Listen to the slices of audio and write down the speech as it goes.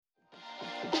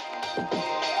Welcome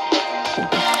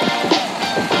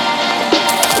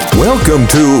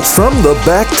to From the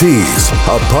Back Tees,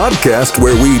 a podcast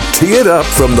where we tee it up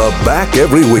from the back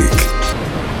every week.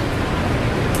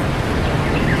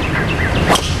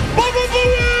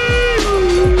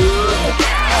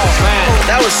 Man,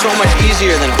 that was so much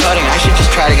easier than putting. I should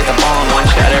just try to get the ball in one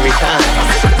shot every time.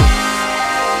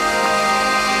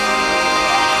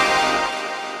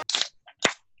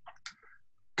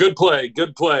 Good play,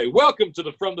 good play. Welcome to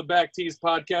the From the Back Tees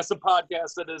podcast, a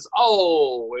podcast that is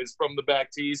always from the back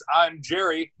tees. I'm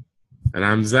Jerry. And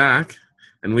I'm Zach.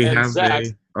 And we have Zach,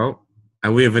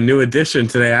 we have a new addition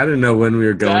today. I didn't know when we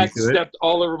were going Zach to it. stepped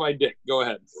all over my dick. Go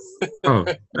ahead.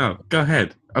 No, go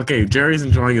ahead. Okay, Jerry's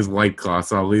enjoying his White Claw,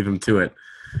 so I'll leave him to it.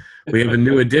 We have a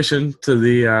new addition to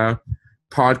the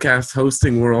podcast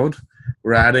hosting world.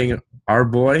 We're adding our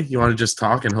boy. You want to just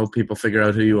talk and hope people figure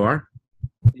out who you are?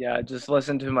 Yeah, just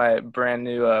listen to my brand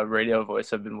new radio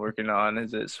voice I've been working on.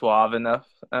 Is it suave enough?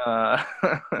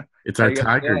 It's our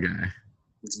tiger guy.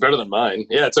 It's better than mine.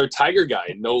 Yeah, it's our tiger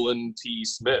guy, Nolan T.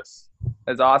 Smith.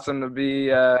 It's awesome to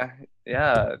be, on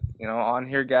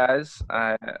here, guys.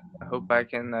 I hope I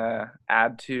can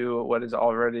add to what is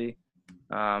already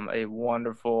a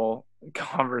wonderful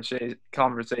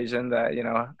conversation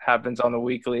that, happens on the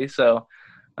weekly. So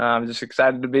I'm just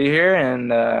excited to be here, and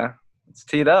let's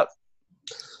tee it up.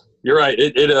 You're right.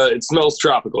 It smells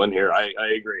tropical in here. I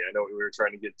agree. I know what we were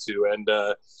trying to get to. And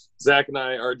Zach and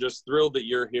I are just thrilled that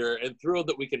you're here and thrilled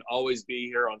that we can always be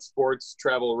here on Sports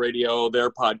Travel Radio, their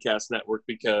podcast network,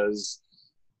 because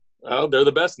they're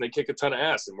the best and they kick a ton of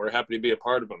ass, and we're happy to be a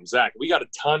part of them. Zach, we got a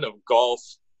ton of golf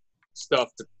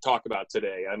stuff to talk about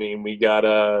today. I mean, we got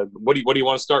what do you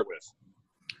want to start with?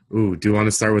 Ooh, do you want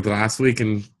to start with last week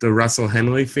and the Russell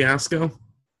Henley fiasco?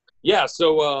 Yeah,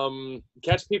 so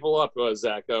catch people up,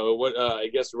 Zach. I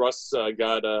guess Russ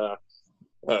got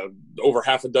over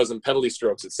half a dozen penalty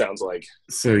strokes, it sounds like.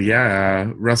 So,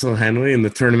 Russell Henley in the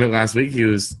tournament last week, he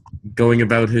was going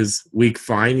about his week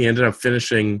fine. He ended up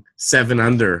finishing 7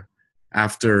 under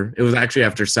after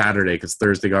Saturday, because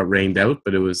Thursday got rained out,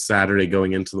 but it was Saturday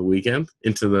going into the weekend,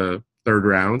 into the third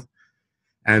round.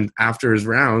 And after his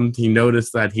round, he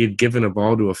noticed that he had given a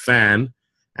ball to a fan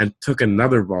and took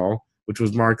another ball, which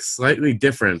was marked slightly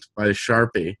different by the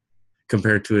Sharpie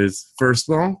compared to his first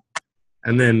ball.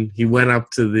 And then he went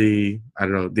up to the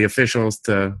officials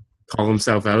to call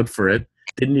himself out for it.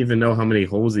 Didn't even know how many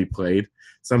holes he played.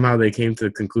 Somehow they came to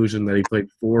the conclusion that he played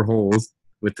 4 holes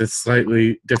with this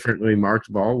slightly differently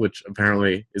marked ball, which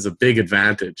apparently is a big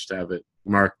advantage to have it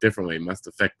marked differently. It must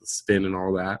affect the spin and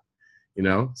all that,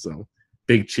 So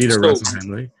big cheater, Russell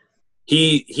Henley.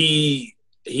 He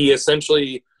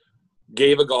essentially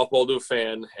gave a golf ball to a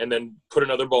fan and then put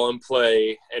another ball in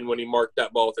play, and when he marked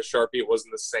that ball with a Sharpie, it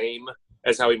wasn't the same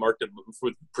as how he marked it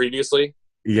previously?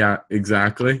 Yeah,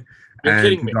 exactly. You're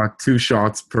kidding me. He got 2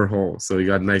 shots per hole, so he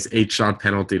got a nice 8-shot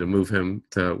penalty to move him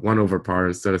to 1 over par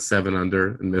instead of 7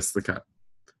 under and miss the cut.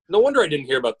 No wonder I didn't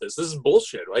hear about this. This is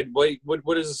bullshit, right?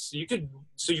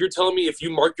 So you're telling me if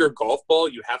you mark your golf ball,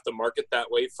 you have to mark it that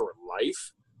way for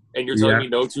life? And you're telling me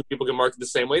no 2 people can mark it the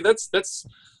same way? That's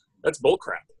bull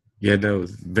crap. Yeah, no, it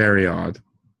was very odd.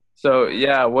 So,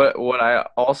 what I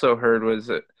also heard was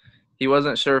that he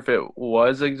wasn't sure if it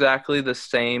was exactly the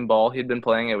same ball he'd been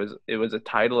playing. It was a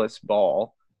Titleist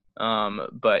ball,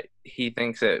 but he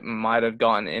thinks it might have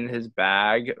gotten in his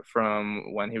bag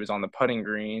from when he was on the putting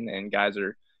green and guys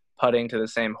are putting to the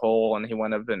same hole, and he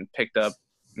went up and picked up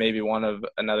maybe one of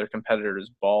another competitor's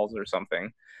balls or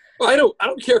something. Well, I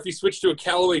don't care if you switch to a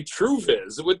Callaway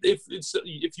TrueViz.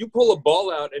 If you pull a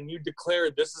ball out and you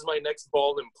declare this is my next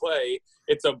ball in play,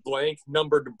 it's a blank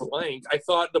numbered blank. I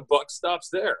thought the buck stops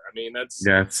there. I mean,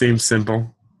 it seems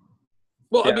simple.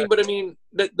 Well, yeah.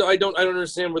 I don't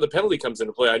understand where the penalty comes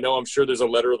into play. I'm sure there's a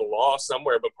letter of the law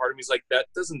somewhere, but part of me is like, that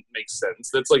doesn't make sense.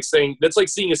 That's like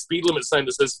seeing a speed limit sign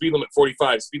that says speed limit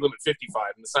 45, speed limit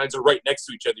 55, and the signs are right next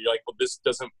to each other. You're like, well, this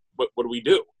doesn't. What do we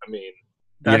do? I mean.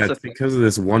 It's because of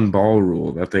this 1 ball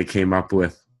rule that they came up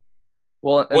with.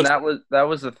 Well, and that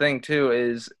was the thing too,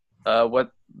 is what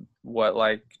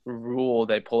like rule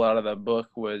they pull out of the book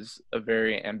was a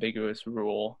very ambiguous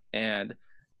rule, and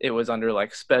it was under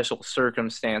like special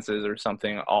circumstances or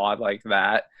something odd like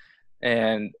that.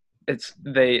 And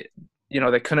they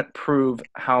couldn't prove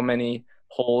how many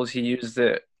holes he used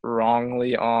it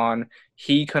wrongly on.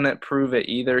 He couldn't prove it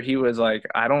either. He was like,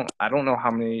 I don't know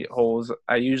how many holes.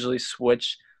 I usually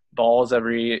switch balls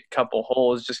every couple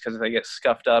holes just because they get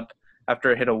scuffed up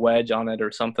after I hit a wedge on it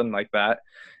or something like that.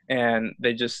 And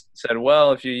they just said,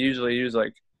 well, if you usually use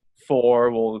like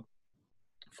 4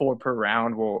 4 per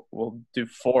round will do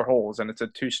 4 holes, and it's a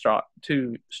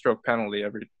two-stroke penalty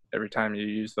every time you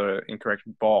use the incorrect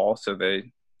ball. So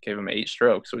they gave him 8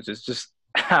 strokes, which is just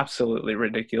absolutely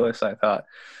ridiculous, I thought.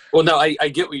 Well, no, I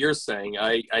get what you're saying.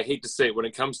 I hate to say it. When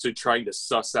it comes to trying to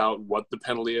suss out what the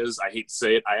penalty is, I hate to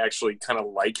say it. I actually kind of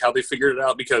like how they figured it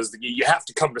out, because you have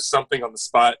to come to something on the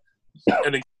spot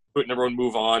and then everyone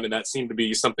move on, and that seemed to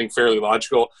be something fairly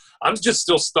logical. I'm just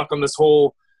still stuck on this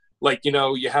whole, like,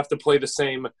 you have to play the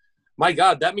same. My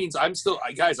God, that means I still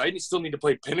need to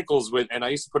play pinnacles with, and I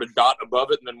used to put a dot above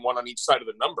it and then one on each side of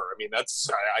the number. I mean,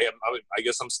 I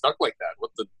guess I'm stuck like that.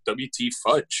 What the WT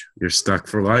fudge? You're stuck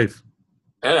for life.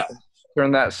 Yeah.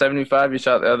 Turn that 75 you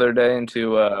shot the other day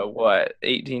into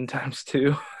 18 times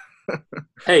 2.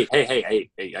 Hey!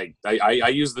 I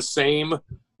use the same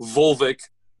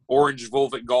orange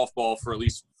Volvic golf ball for at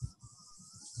least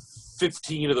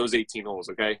 15 of those 18 holes,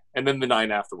 okay? And then the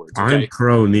 9 afterwards, okay? I'm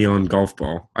pro neon golf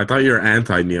ball. I thought you were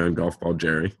anti neon golf ball,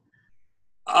 Jerry.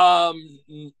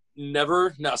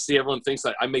 Never. Now, see, everyone thinks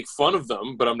that I make fun of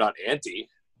them, but I'm not anti.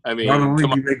 I mean, not only do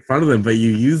you make fun of them, but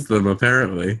you use them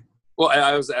apparently. Well,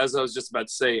 as I was just about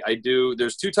to say, I do.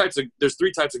 There's 3 types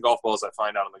of golf balls I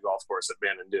find out on the golf course at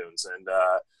Brendon Dunes,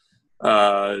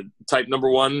 and type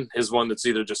number 1 is one that's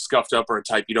either just scuffed up, or a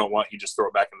type you don't want, you just throw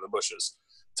it back into the bushes.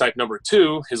 Type number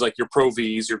 2 is like your Pro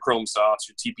Vs, your Chrome Softs,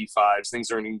 your TP5s. Things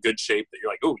are in good shape that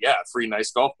you're like, oh yeah, free nice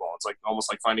golf ball. It's like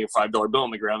almost like finding a $5 bill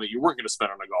on the ground that you weren't going to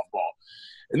spend on a golf ball.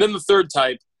 And then the third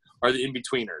type are the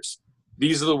in-betweeners.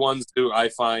 These are the ones who I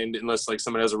find, unless like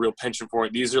someone has a real penchant for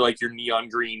it, these are like your neon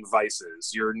green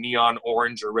Vices, your neon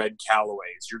orange or red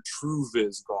Callaways, your True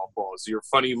Viz golf balls, your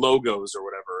funny logos or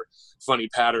whatever, funny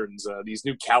patterns. These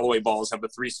new Callaway balls have the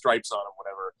 3 stripes on them,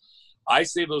 whatever. I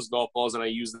save those golf balls and I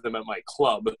use them at my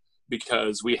club,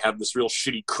 because we have this real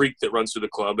shitty creek that runs through the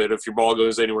club, and if your ball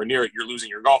goes anywhere near it, you're losing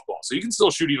your golf ball. So you can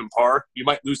still shoot even par. You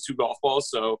might lose 2 golf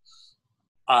balls, so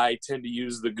I tend to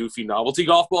use the goofy novelty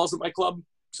golf balls at my club.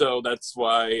 So that's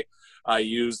why I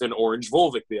used an orange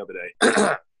Volvic the other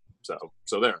day.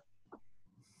 So there.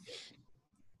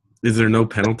 Is there no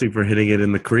penalty for hitting it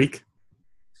in the creek?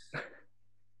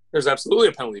 There's absolutely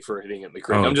a penalty for hitting it in the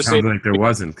creek. Oh, I'm just sounds saying, like there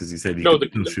wasn't, because you said you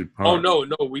could shoot par. Oh no,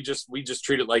 we just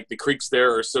treat it like the creeks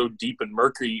there are so deep and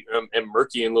murky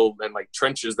and little and like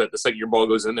trenches that the second your ball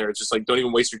goes in there, it's just like, don't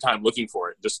even waste your time looking for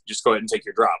it. Just go ahead and take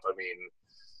your drop. I mean,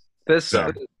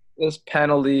 this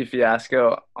penalty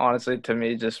fiasco, honestly, to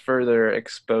me, just further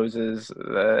exposes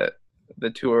the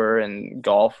tour and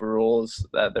golf rules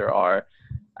that there are.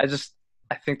 I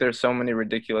think there's so many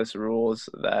ridiculous rules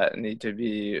that need to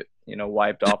be,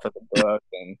 wiped off of the book.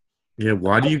 And yeah,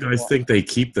 why do you guys think they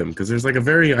keep them? Because there's like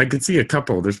I could see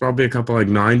there's probably a couple like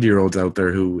 90-year-olds out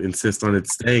there who insist on it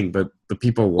staying, but the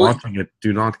people watching it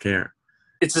do not care.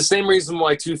 It's the same reason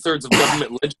why 2/3 of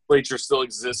government legislature still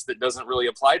exists that doesn't really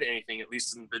apply to anything, at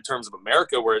least in terms of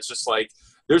America, where it's just like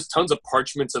there's tons of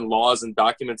parchments and laws and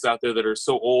documents out there that are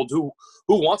so old. Who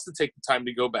wants to take the time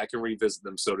to go back and revisit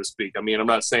them, so to speak? I mean, I'm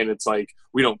not saying it's like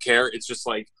we don't care. It's just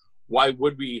like, why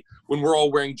would we, when we're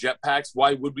all wearing jetpacks,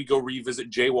 why would we go revisit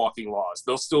jaywalking laws?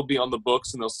 They'll still be on the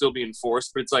books and they'll still be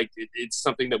enforced, but it's like it's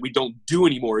something that we don't do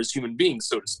anymore as human beings,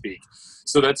 so to speak.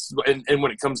 So that's, and when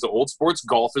it comes to old sports,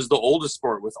 golf is the oldest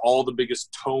sport with all the biggest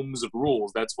tomes of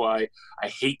rules. That's why I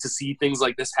hate to see things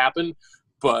like this happen.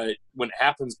 But when it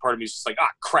happens, part of me is just like,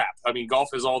 crap. I mean,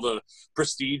 golf has all the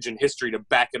prestige and history to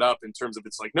back it up in terms of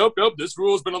it's like, nope, this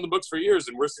rule has been on the books for years.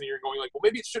 And we're sitting here going like, well,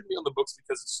 maybe it shouldn't be on the books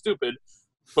because it's stupid.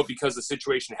 But because the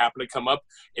situation happened to come up,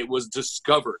 it was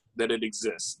discovered that it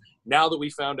exists. Now that we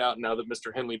found out, now that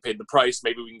Mr. Henley paid the price,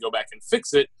 maybe we can go back and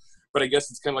fix it. But I guess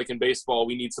it's kind of like in baseball,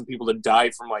 we need some people to die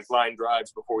from like line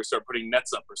drives before we start putting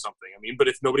nets up or something. I mean, but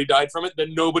if nobody died from it,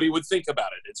 then nobody would think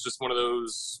about it. It's just one of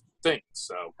those things.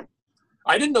 So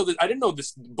I didn't know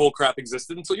this bull crap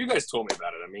existed until you guys told me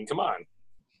about it. I mean, come on.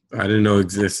 I didn't know it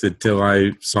existed till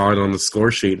I saw it on the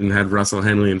score sheet and had Russell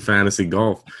Henley in fantasy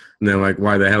golf. And they're like,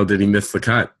 why the hell did he miss the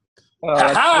cut? Oh,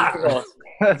 that's brutal.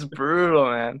 That's brutal,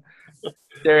 man.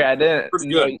 Jerry, I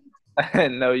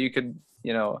didn't know you could,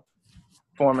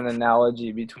 form an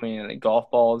analogy between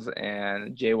golf balls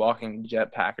and jaywalking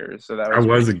jetpackers. So that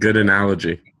was a good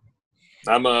analogy.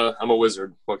 I'm a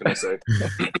wizard. What can I say?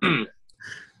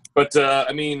 But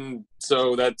I mean,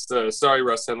 so that's sorry,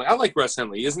 Russ Henley. I like Russ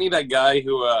Henley. Isn't he that guy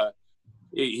who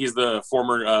he's the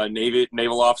former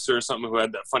naval officer or something who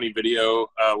had that funny video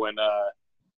when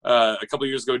a couple of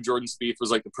years ago Jordan Spieth was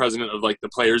like the president of like the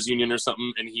players union or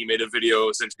something, and he made a video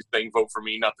essentially saying vote for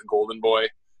me, not the golden boy.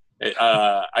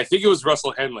 I think it was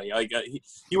Russell Henley. Like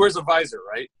he wears a visor,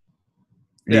 right?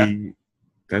 Yeah.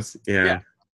 Yeah.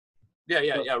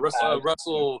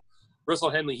 Russell Russell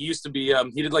Henley, he used to be,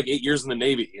 he did like 8 years in the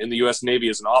Navy, in the U.S. Navy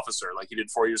as an officer. Like he did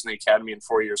 4 years in the academy and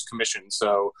 4 years commissioned.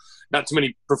 So not too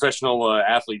many professional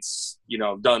athletes,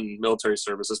 have done military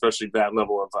service, especially that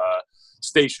level of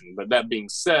station. But that being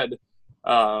said,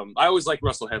 I always like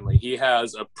Russell Henley. He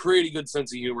has a pretty good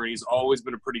sense of humor. He's always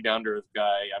been a pretty down-to-earth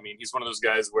guy. I mean, he's one of those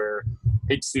guys where I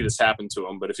hate to see this happen to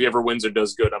him, but if he ever wins or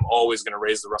does good, I'm always going to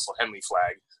raise the Russell Henley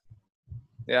flag.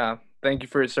 Yeah. Thank you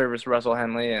for your service, Russell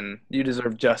Henley, and you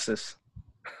deserve justice.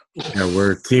 Yeah,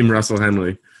 we're Team Russell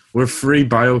Henley. We're free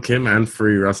Bio Kim and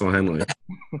free Russell Henley.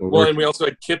 Well, and we also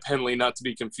had Kip Henley, not to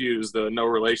be confused, no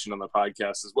relation on the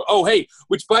podcast as well. Oh, hey,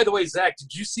 which, by the way, Zach,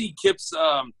 did you see Kip's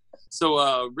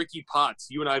Ricky Potts,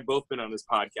 you and I have both been on his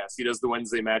podcast. He does the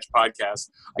Wednesday Match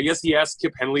podcast. I guess he asked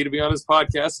Kip Henley to be on his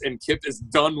podcast, and Kip is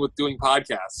done with doing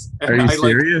podcasts. And are you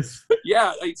serious?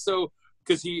 Yeah,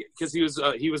 because he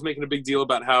was making a big deal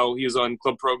about how he was on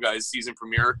Club Pro Guy's season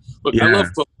premiere. Look, yeah. I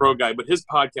love Club Pro Guy, but his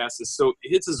podcast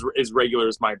it's as regular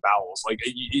as my bowels. Like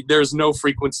there's no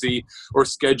frequency or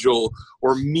schedule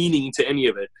or meaning to any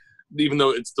of it, even though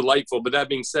it's delightful. But that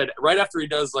being said, right after he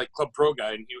does like Club Pro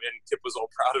Guy and Kip was all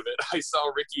proud of it, I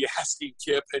saw Ricky asking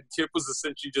Kip, and Kip was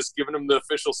essentially just giving him the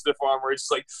official stiff arm where he's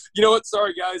just like, you know what,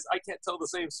 sorry guys, I can't tell the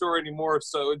same story anymore,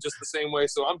 so just the same way,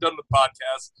 so I'm done with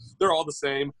podcasts. They're all the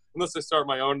same. Unless I start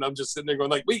my own, and I'm just sitting there going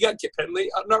like, we got Kip Henley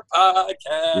on our podcast.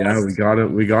 Yeah,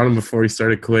 we got him before he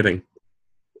started quitting.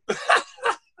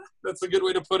 That's a good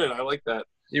way to put it. I like that.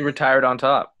 You retired on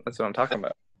top. That's what I'm talking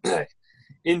about.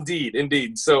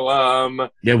 Indeed. So,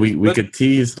 yeah, we could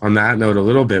tease on that note a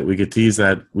little bit. We could tease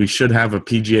that we should have a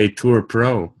PGA Tour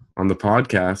Pro on the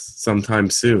podcast sometime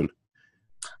soon.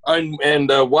 And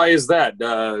why is that,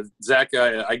 Zach?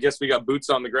 I guess we got boots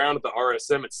on the ground at the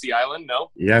RSM at Sea Island. No.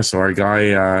 Yeah. So our guy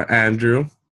Andrew,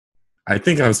 I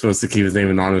think I was supposed to keep his name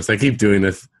anonymous. I keep doing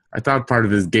this. I thought part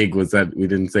of his gig was that we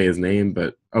didn't say his name,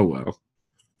 but oh well.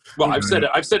 Well, I've said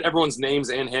everyone's names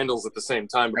and handles at the same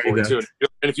time before too.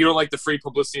 And if you don't like the free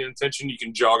publicity and attention, you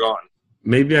can jog on.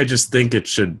 Maybe I just think it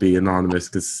should be anonymous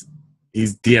because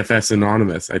he's DFS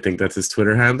Anonymous. I think that's his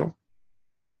Twitter handle.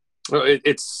 Well,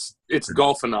 it's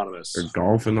Golf Anonymous. Or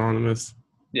Golf Anonymous.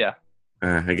 Yeah.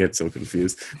 I get so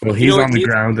confused. Well, he's on the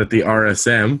ground at the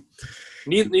RSM.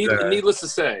 Needless to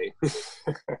say.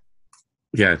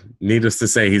 Yeah, needless to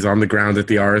say, he's on the ground at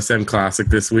the RSM Classic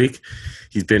this week.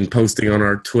 He's been posting on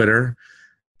our Twitter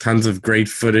tons of great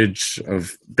footage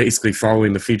of basically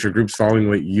following the feature groups, following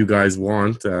what you guys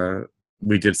want.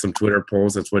 We did some Twitter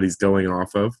polls. That's what he's going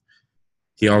off of.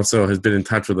 He also has been in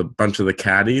touch with a bunch of the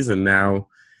caddies, and now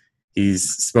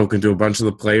he's spoken to a bunch of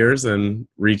the players and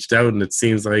reached out, and it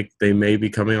seems like they may be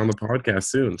coming on the podcast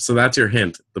soon. So that's your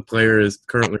hint. The player is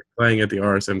currently playing at the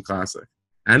RSM Classic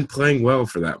and playing well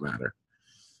for that matter.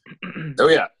 Oh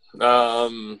yeah,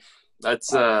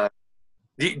 that's Nolan.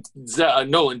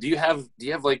 Do you have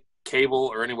like cable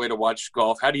or any way to watch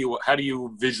golf? How do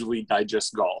you visually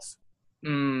digest golf?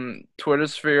 Twitter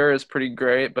sphere is pretty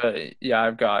great, but yeah,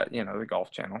 I've got the Golf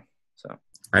Channel. So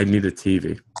I need a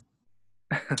TV.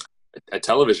 A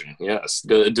television, yes.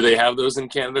 Do they have those in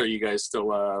Canada? Or are you guys still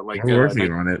like? We're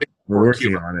working on it. We're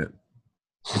working on it.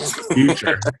 It's the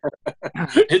future.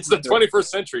 It's the 21st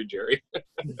century, Jerry.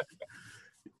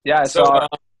 Yeah, I saw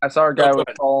our guy was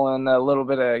following a little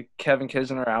bit of Kevin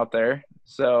Kisner out there.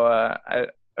 So I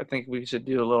think we should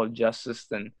do a little justice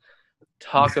and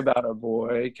talk about our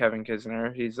boy Kevin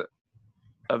Kisner. He's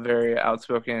a very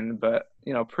outspoken, but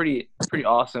pretty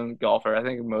awesome golfer. I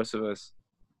think most of us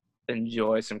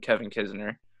enjoy some Kevin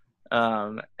Kisner,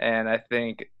 and I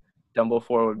think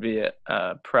Dumble4 would be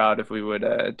proud if we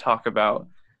would talk about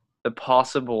the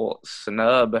possible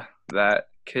snub that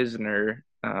Kisner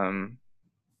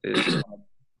is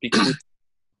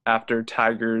after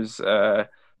Tiger's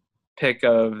pick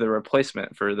of the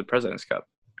replacement for the President's Cup.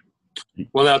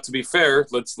 Well, now to be fair,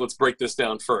 let's break this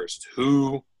down first.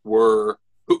 Who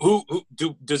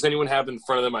does anyone have in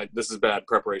front of them? This is bad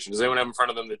preparation. Does anyone have in front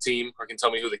of them the team, or can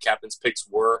tell me who the captain's picks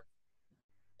were?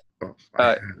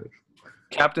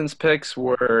 Captain's picks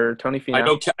were Tony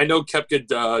Finau. I know Koepka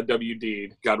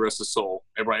WD'd, God rest his soul.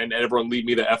 Everyone leave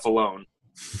me the F alone.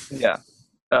 Yeah.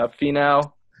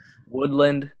 Finau,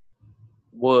 Woodland,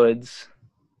 Woods,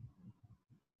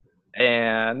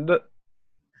 and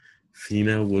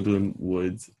Finau, Woodland,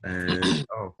 Woods, and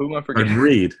who am I forgetting? And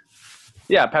Reed.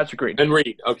 Yeah, Patrick Reed. And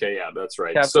Reed. Okay, yeah, that's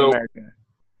right. Captain America.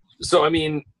 So I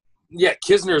mean, yeah,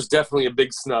 Kisner is definitely a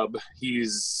big snub.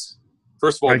 He's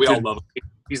first of all, we all love him.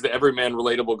 He's the everyman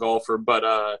relatable golfer, but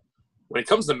when it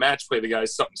comes to match play, the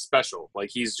guy's something special. Like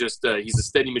he's just he's a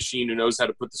steady machine who knows how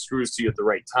to put the screws to you at the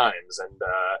right times.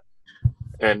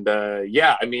 And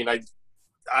yeah, I mean,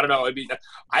 I don't know. I mean,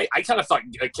 I kind of thought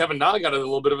Kevin Na got a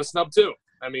little bit of a snub too.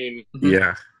 I mean,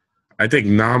 yeah, I think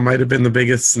Na might have been the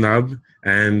biggest snub,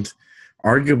 and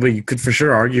arguably you could for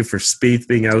sure argue for Spieth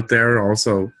being out there.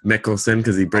 Also Mickelson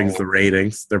because he brings the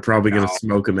ratings. They're probably going to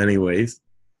smoke him anyways.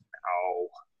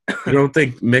 You don't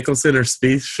think Mickelson or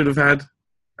Spieth should have had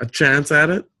a chance at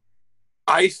it?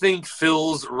 I think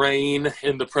Phil's reign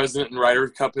in the President and Ryder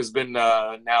Cup has been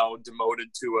now demoted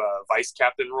to a vice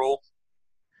captain role.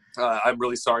 I'm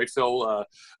really sorry, Phil,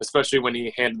 especially when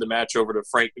he handed the match over to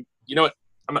Frank. You know what?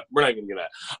 We're not going to get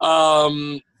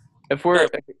that.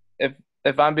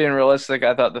 If I'm being realistic,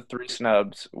 I thought the 3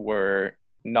 snubs were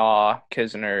Na,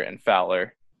 Kisner, and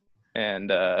Fowler. And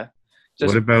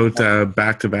what about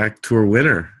back-to-back tour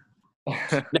winner?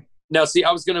 Now, see, you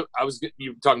were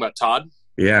talking about Todd?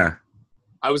 Yeah.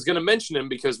 I was going to mention him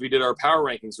because we did our power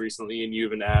rankings recently, and you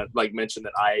even mentioned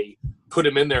that I put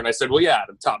him in there, and I said, well, yeah,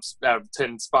 out of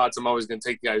 10 spots, I'm always going to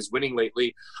take the guy who's winning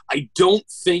lately. I don't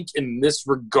think in this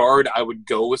regard I would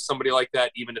go with somebody like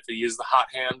that, even if he is the hot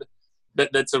hand.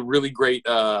 That's a really great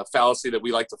fallacy that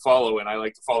we like to follow, and I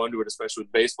like to fall into it, especially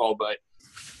with baseball. But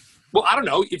well, I don't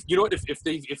know if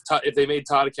they made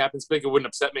Todd a captain's pick, it wouldn't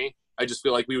upset me. I just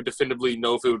feel like we would definitively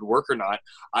know if it would work or not.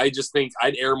 I just think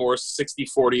I'd err more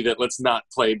 60-40 that let's not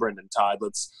play Brendon Todd.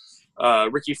 Let's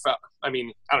Ricky. I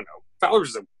mean, I don't know.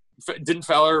 Didn't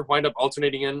Fowler wind up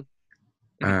alternating in?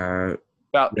 Yeah,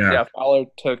 Fowler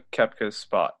took Koepka's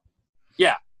spot.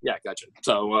 Yeah, gotcha.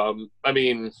 So I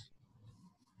mean.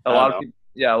 A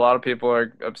lot of people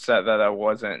are upset that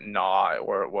wasn't Na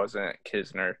or it wasn't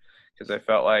Kisner because they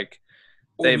felt like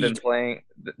they've been playing.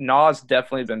 Na's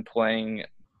definitely been playing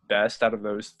best out of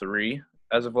those 3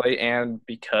 as of late, and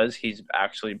because he's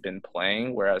actually been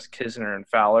playing, whereas Kisner and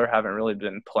Fowler haven't really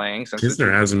been playing since.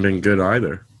 Kisner hasn't been good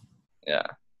either. Yeah.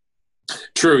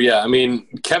 True. Yeah. I mean,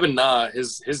 Kevin Na,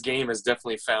 his game has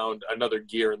definitely found another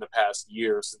gear in the past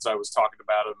year since I was talking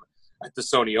about him at the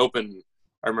Sony Open.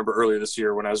 I remember earlier this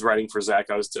year when I was writing for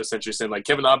Zach, I was essentially saying, like,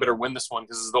 Kevin Na better win this one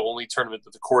because this is the only tournament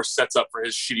that the course sets up for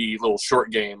his shitty little short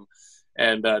game.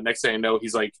 And next thing I know,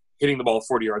 he's, like, hitting the ball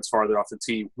 40 yards farther off the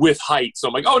tee with height. So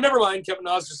I'm like, oh, never mind. Kevin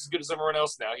Na's just as good as everyone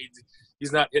else now.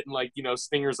 He's not hitting, like,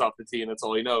 stingers off the tee, and that's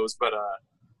all he knows. But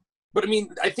I mean,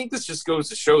 I think this just goes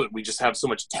to show that we just have so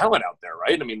much talent out there,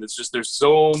 right? I mean, it's just there's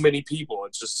so many people.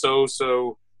 It's just so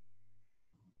 –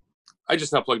 I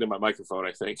just not plugged in my microphone,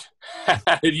 I think.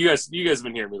 You guys have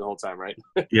been hearing me the whole time, right?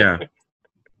 Yeah.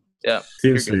 Yeah.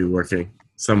 Seems to be working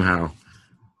somehow.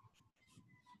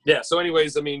 Yeah, so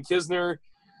anyways, I mean, Kisner,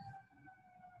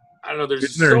 I don't know.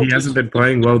 There's Kisner, he hasn't been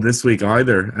playing well this week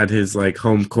either at his,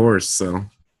 home course, so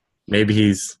maybe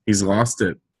he's lost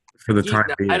it for the time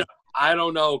being. I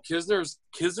don't know. Kisner's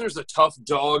a tough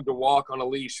dog to walk on a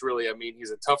leash, really. I mean,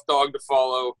 he's a tough dog to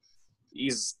follow.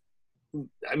 He's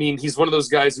one of those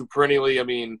guys who perennially,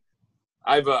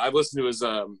 I've listened to his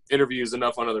interviews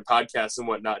enough on other podcasts and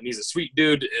whatnot, and he's a sweet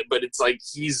dude, but it's like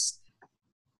he's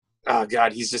not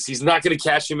going to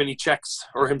cash him any checks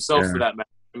or himself for that matter.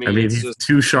 He's just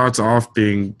 2 shots off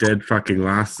being dead fucking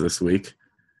last this week.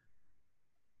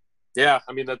 Yeah,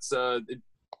 that's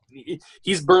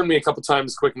he's burned me a couple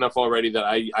times quick enough already that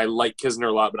I like Kisner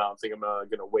a lot, but I don't think I'm going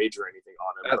to wager anything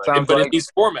on him. But in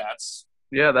these formats.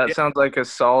 Yeah, that sounds like a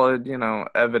solid,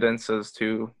 evidence as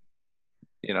to,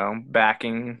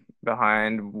 backing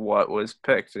behind what was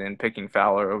picked and picking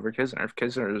Fowler over Kisner. If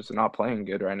Kisner is not playing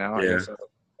good right now, I guess that's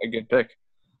a good pick.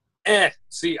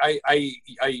 See, I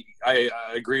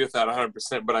agree with that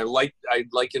 100%, but I like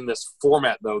in this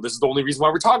format, though, this is the only reason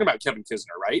why we're talking about Kevin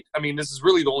Kisner, right? This is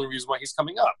really the only reason why he's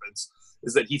coming up.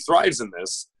 Is that he thrives in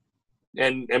this.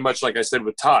 And much like I said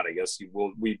with Todd, I guess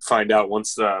we'd find out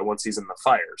once he's in the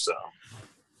fire, so.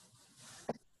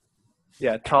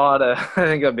 Yeah, Todd, I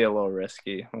think that'd be a little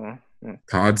risky.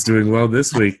 Todd's doing well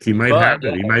this week. He might have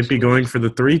it. He might be going for the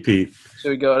 3-peat. Should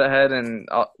we go ahead and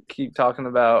keep talking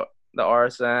about the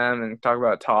RSM and talk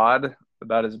about Todd,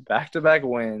 about his back-to-back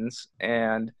wins?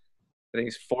 And I think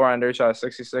he's 4 under, shot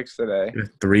 66 today.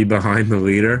 3 behind the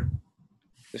leader.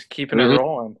 Just keeping it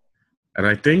rolling. And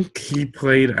I think he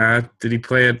played did he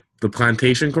play at the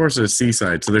Plantation course or the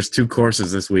Seaside? So there's 2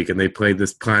 courses this week, and they played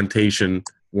this Plantation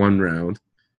 1 round.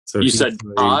 So you said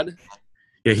Todd?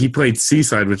 Yeah, he played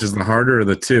Seaside, which is the harder of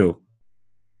the 2.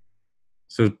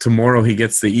 So tomorrow he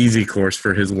gets the easy course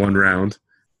for his 1 round,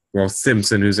 while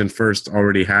Simpson, who's in first,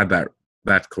 already had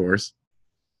that course.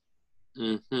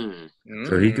 Mm-hmm.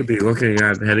 So he could be looking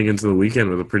at heading into the weekend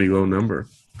with a pretty low number.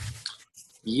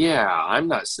 Yeah, I'm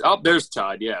not – oh, there's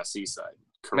Todd. Yeah, Seaside.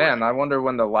 Correct. Man, I wonder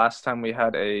when the last time we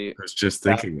had I was just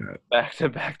thinking that.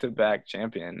 Back-to-back-to-back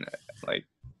champion.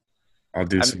 I'll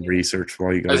do some research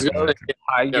while you I was guys gonna talk. say,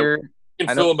 Tiger. you I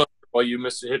can know- filibuster while you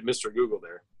hit Mr. Google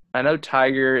there. I know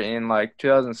Tiger in like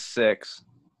 2006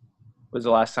 was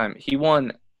the last time he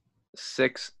won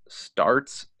 6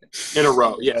 starts In a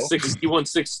row. Yeah, he won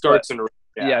 6 starts in a row.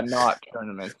 Yeah, not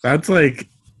tournaments. That's like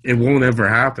it won't ever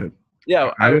happen.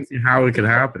 Yeah, I don't see how it could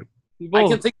happen. I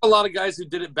can think of a lot of guys who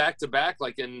did it back to back,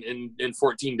 like in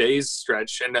 14 days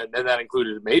stretch, and that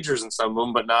included majors in some of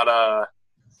them, but not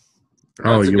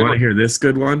Oh, you want to hear this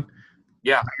good one?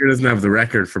 Yeah. Tiger doesn't have the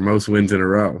record for most wins in a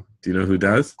row. Do you know who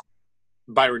does?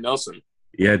 Byron Nelson.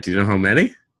 Yeah. Do you know how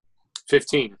many?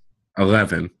 15.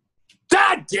 11.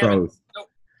 God damn it!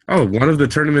 Oh, one of the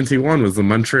tournaments he won was the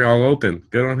Montreal Open.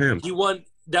 Good on him. He won.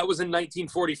 That was in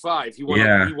 1945. He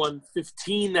won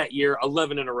 15 that year,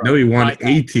 11 in a row. No, he won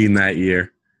 18 that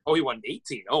year. Oh, he won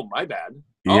 18. Oh, my bad.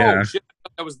 Yeah. Oh, shit.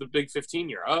 That was the big 15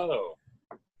 year. Oh.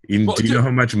 Do you know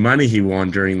how much money he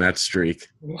won during that streak?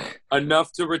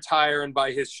 Enough to retire and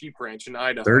buy his sheep ranch in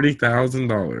Idaho.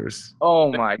 $30,000.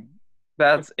 Oh, my.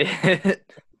 That's it.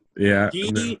 Yeah.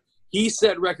 He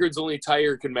set records only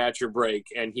Tiger can match or break,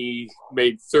 and he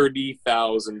made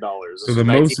 $30,000. So the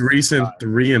most recent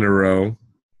 3 in a row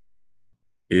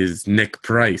is Nick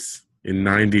Price in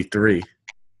 93.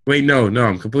 Wait, no,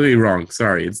 I'm completely wrong.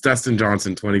 Sorry. It's Dustin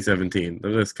Johnson, 2017. The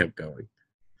list kept going.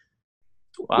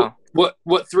 Wow. What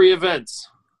 3 events?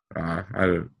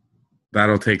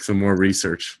 That'll take some more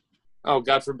research. Oh,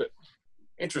 God forbid.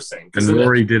 Interesting. And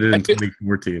Rory did it in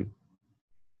 2014.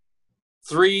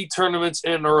 3 tournaments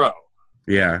in a row.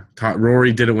 Yeah.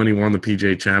 Rory did it when he won the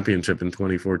PGA Championship in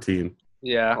 2014.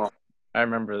 Yeah. I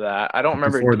remember that. I don't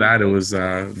remember. Before that, it was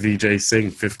Vijay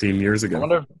Singh 15 years ago.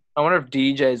 I wonder if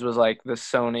DJ's was like the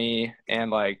Sony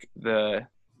and like the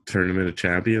Tournament of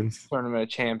Champions. Tournament of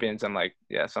Champions and like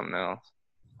something else.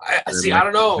 I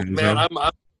don't know, man.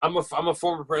 I'm a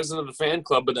former president of the fan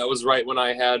club, but that was right when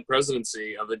I had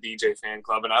presidency of the DJ fan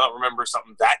club, and I don't remember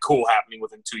something that cool happening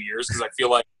within 2 years because I feel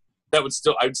like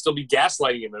I'd still be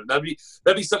gaslighting him. That'd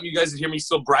be something you guys would hear me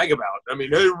still brag about. I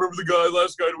mean, hey, remember the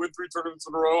last guy to win 3 tournaments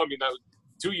in a row? I mean, that was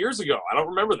 2 years ago. I don't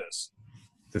remember this.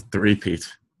 The three-peat.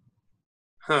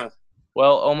 Huh.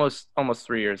 Well, almost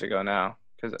 3 years ago now.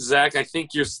 Zach, I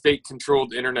think your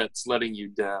state-controlled internet's letting you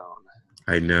down.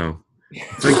 I know.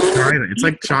 It's like China. It's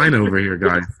like China over here,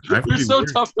 guys. You're so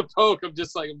tough to poke. I'm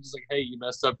just like, hey, you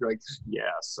messed up. You're like, yeah,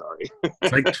 sorry.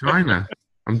 It's like China.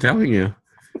 I'm telling you.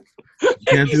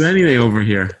 Can't do anything over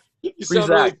here. Free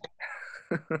Zach.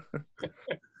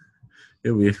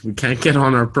 Yeah, we can't get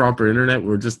on our proper internet.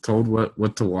 We're just told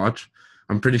what to watch.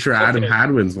 I'm pretty sure Adam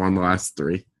Hadwin's won the last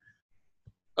 3.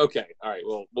 Okay, all right.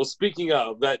 Well. Speaking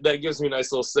of that gives me a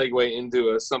nice little segue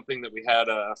into something that we had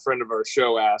a friend of our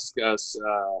show ask us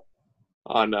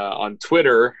on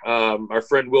Twitter. Our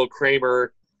friend Will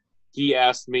Kramer, he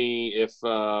asked me if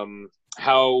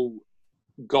how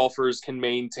golfers can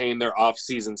maintain their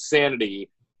off-season sanity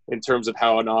in terms of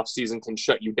how an off-season can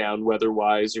shut you down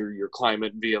weather-wise or your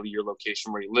climate via your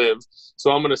location where you live. So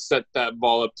I'm going to set that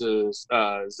ball up to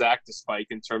Zach to spike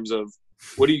in terms of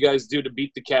what do you guys do to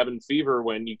beat the cabin fever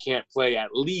when you can't play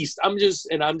at least? I'm just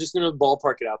going to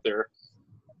ballpark it out there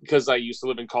because I used to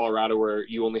live in Colorado where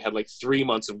you only had like 3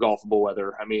 months of golfable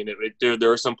weather. I mean,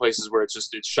 there are some places where it's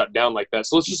shut down like that.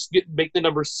 So let's just make the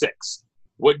number 6.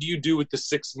 What do you do with the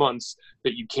 6 months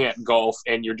that you can't golf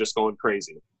and you're just going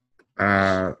crazy?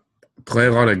 Play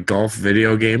a lot of golf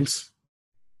video games.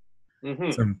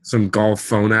 Mm-hmm. Some golf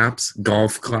phone apps.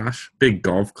 Golf Clash. Big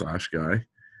Golf Clash guy.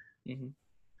 Mm-hmm.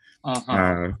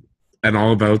 And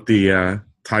all about the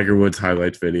Tiger Woods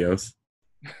highlights videos.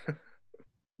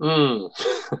 You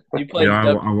play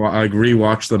I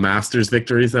rewatch the Masters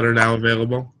victories that are now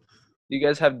available. You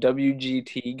guys have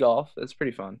WGT golf? That's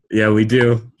pretty fun. Yeah, we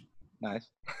do. Nice.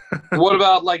 What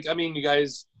about you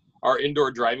guys are indoor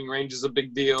driving range is a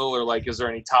big deal, or is there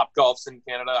any top golfs in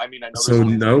Canada? I mean, I know. So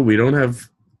no, we don't have.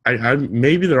 I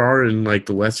maybe there are in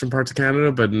the western parts of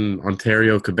Canada, but in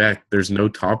Ontario, Quebec, there's no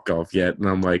top golf yet. And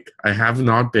I'm like, I have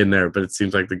not been there, but it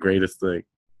seems like the greatest thing.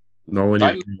 No one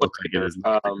even looks like it isn't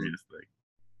the greatest thing.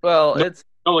 Well, it's.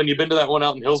 Oh, and you've been to that one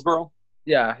out in Hillsborough?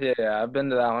 Yeah. I've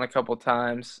been to that one a couple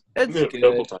times. It's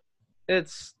good.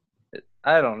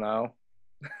 I don't know.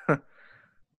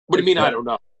 What do you mean? I don't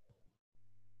know.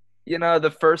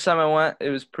 The first time I went, it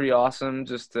was pretty awesome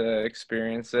just to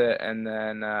experience it, and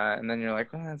then you're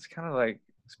like, well, it's kind of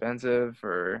expensive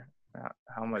for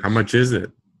how much. How much is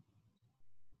it?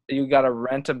 You got to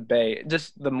rent a bay.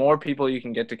 Just the more people you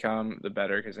can get to come, the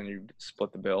better, because then you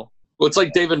split the bill. Well, it's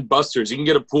like Dave & Buster's. You can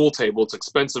get a pool table. It's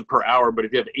expensive per hour, but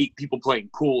if you have 8 people playing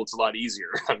pool, it's a lot easier.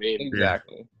 I mean,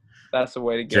 exactly. That's the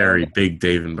way to go. Jerry, big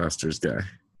Dave & Buster's guy.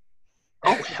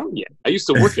 Oh, hell yeah. I used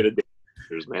to work at a Dave &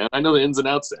 Buster's, man. I know the ins and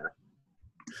outs there.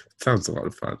 Sounds a lot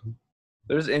of fun.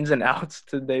 There's ins and outs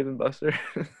to Dave and Buster.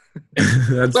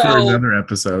 That's for another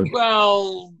episode.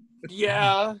 Well,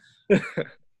 yeah.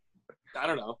 I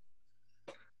don't know.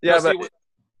 Yeah,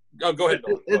 but go ahead.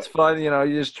 It's fun,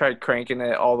 you just try cranking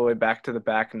it all the way back to the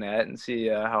back net and see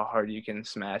how hard you can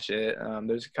smash it.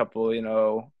 There's a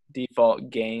couple, default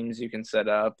games you can set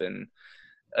up, and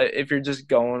if you're just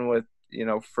going with,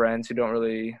 friends who don't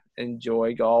really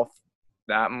enjoy golf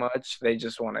that much, they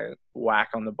just want to whack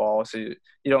on the ball, so you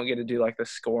don't get to do like the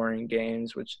scoring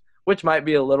games, which might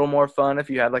be a little more fun if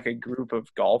you had like a group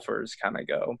of golfers kind of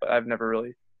go, but I've never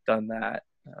really done that.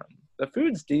 The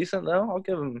food's decent though. I'll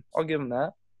give them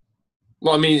that.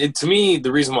 Well, I mean, to me,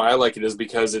 the reason why I like it is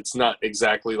because it's not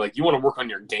exactly like you want to work on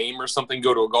your game or something,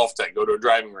 go to a golf tech, go to a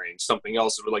driving range, something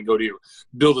else, or like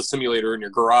build a simulator in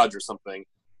your garage or something.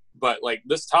 But like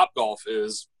this Topgolf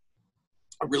is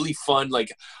a really fun,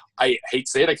 like, I hate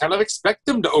to say it, I kind of expect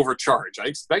them to overcharge. I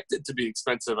expect it to be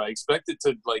expensive. I expect it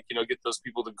to get those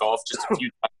people to golf just a few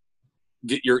times,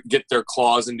 get their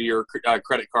claws into your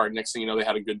credit card. Next thing you know, they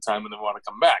had a good time and then want to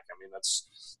come back. I mean,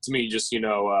 that's, to me, just,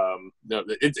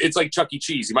 it's like Chuck E.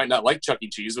 Cheese. You might not like Chuck E.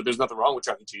 Cheese, but there's nothing wrong with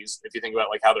Chuck E. Cheese. If you think about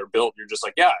like how they're built, you're just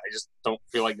like, yeah, I just don't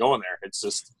feel like going there. It's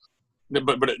just,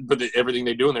 but everything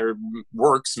they do in there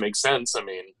works, makes sense. I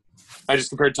mean, I just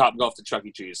compared Topgolf to Chuck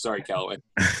E. Cheese. Sorry, Callaway.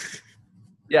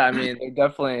 Yeah, I mean,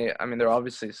 they're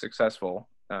obviously successful.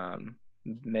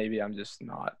 Maybe I'm just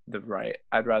not the right.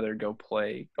 I'd rather go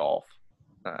play golf.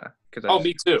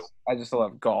 Me too. I just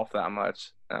love golf that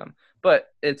much. But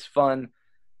it's fun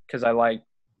because I like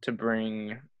to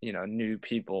bring, new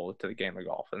people to the game of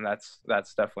golf, and that's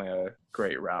definitely a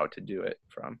great route to do it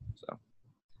from.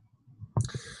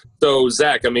 So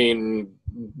Zach, I mean,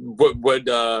 what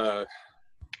does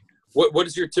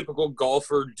your typical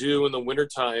golfer do in the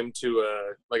wintertime to,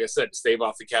 like I said, to stave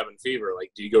off the cabin fever?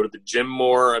 Like, do you go to the gym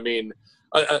more? I mean,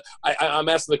 I'm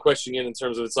asking the question in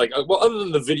terms of, it's like, well, other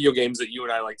than the video games that you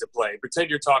and I like to play, pretend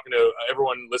you're talking to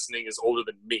everyone listening is older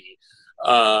than me.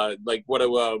 Like, what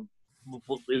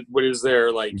is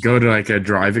there, like? Go to like a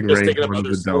driving range, one of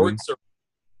the domes.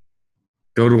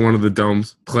 Go to one of the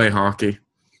domes, play hockey.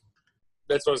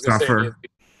 That's what I was going to say. I mean,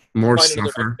 more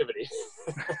suffer.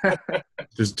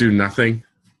 Just do nothing.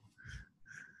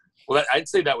 Well, I'd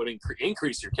say that would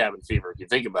increase your cabin fever if you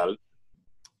think about it.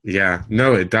 Yeah,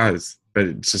 no, it does. But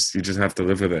it's just, you just have to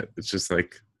live with it. It's just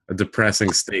like a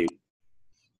depressing state.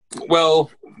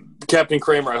 Well, Captain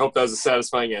Kramer, I hope that was a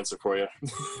satisfying answer for you.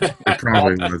 It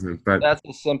probably wasn't, but that's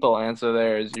a simple answer.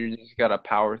 There is, you just gotta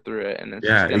power through it, and it's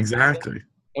exactly.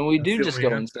 And we do just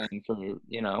go insane for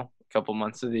a couple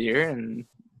months of the year, and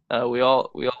we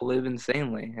all live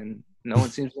insanely, and no one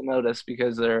seems to notice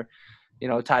because they're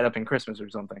tied up in Christmas or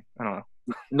something. I don't know.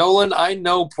 Nolan, I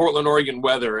know Portland, Oregon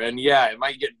weather, and yeah, you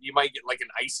might get like an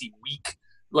icy week,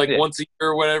 once a year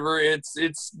or whatever. It's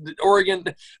Oregon,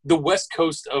 the west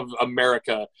coast of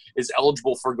America is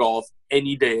eligible for golf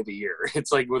any day of the year.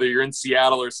 It's like whether you're in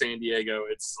Seattle or San Diego,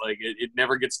 it's like it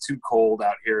never gets too cold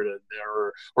out here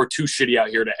or too shitty out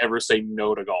here to ever say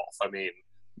no to golf. I mean,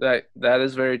 that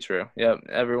is very true. Yeah,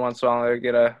 every once in a while they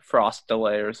get a frost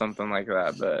delay or something like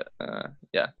that, but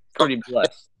yeah, pretty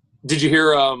blessed. Did you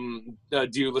hear?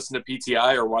 Do you listen to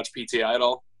PTI or watch PTI at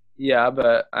all? Yeah,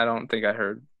 but I don't think I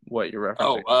heard what you're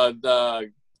referencing.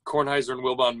 The Kornheiser and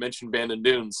Wilbon mentioned Brendon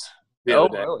Dunes the other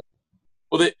day. Really?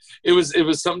 Well, it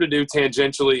was something to do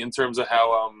tangentially in terms of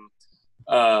how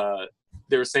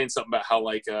they were saying something about how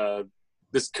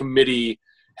this committee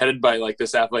headed by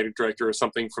this athletic director or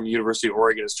something from University of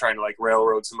Oregon is trying to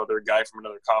railroad some other guy from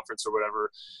another conference or whatever.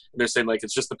 And they're saying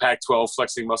it's just the Pac-12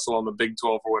 flexing muscle on the Big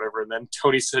 12 or whatever. And then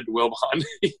Tony said to Wilbon,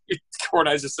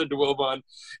 Kornheiser said to Wilbon,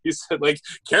 he said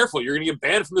careful, you're going to get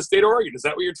banned from the state of Oregon. Is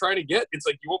that what you're trying to get? It's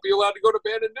you won't be allowed to go to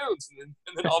Brendon Dunes. And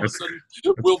then all of a sudden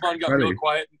Wilbon got real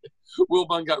quiet.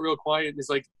 Wilbon got real quiet and he's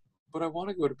like, but I want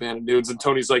to go to Brendon Dunes. And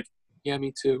Tony's like, yeah,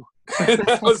 me too.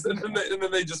 and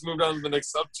then they just moved on to the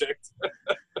next subject.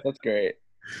 That's great.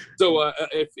 So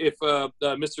if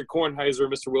Mr. Kornheiser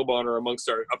and Mr. Wilbon are amongst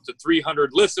our up to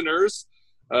 300 listeners,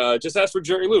 just ask for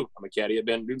Jerry Lou. I'm a caddy at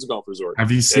Brendon Dunes Golf Resort.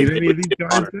 Have you seen any of these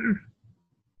guys there?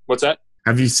 What's that?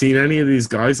 Have you seen any of these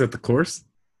guys at the course?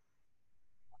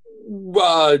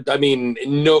 I mean,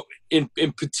 no. In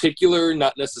particular,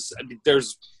 not necessarily. I mean,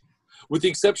 there's, with the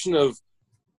exception of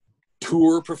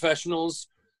tour professionals,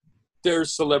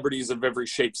 there's celebrities of every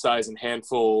shape, size, and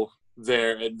handful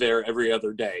there every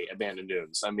other day at Brendon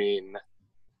Dunes. I mean,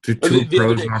 do tour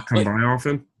pros not come by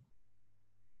often?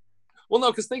 Well, no,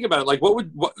 because think about it. Like,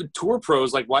 what tour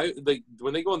pros, like, why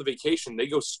when they go on the vacation, they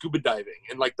go scuba diving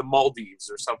in like the Maldives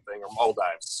or something, or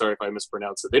Maldives. Sorry if I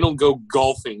mispronounced it. They don't go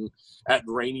golfing at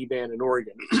Rainy Band in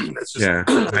Oregon. It's just,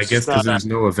 I guess because there's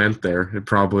no event there, it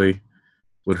probably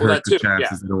would hurt the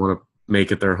chances. They don't want to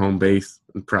make it their home base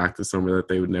and practice somewhere that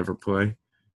they would never play.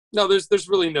 No, there's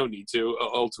really no need to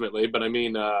ultimately, but I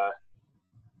mean.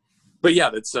 But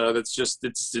yeah, that's just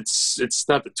it's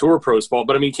not the tour pros' fault.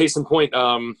 But I mean, case in point,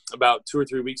 about 2 or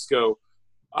 3 weeks ago,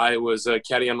 I was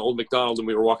caddying on Old McDonald, and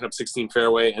we were walking up 16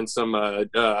 fairway, and some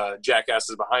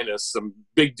jackasses behind us, some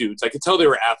big dudes. I could tell they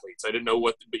were athletes. I didn't know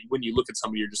what. But when you look at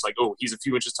somebody, you're just like, oh, he's a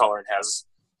few inches taller and has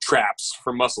traps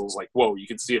for muscles. Like, whoa, you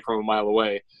can see it from a mile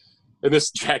away. And this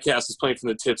jackass is playing from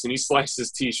the tips, and he sliced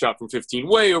his tee shot from 15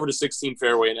 way over to 16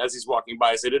 fairway. And as he's walking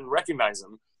by, I didn't recognize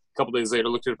him. A couple days later,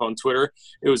 looked it up on Twitter.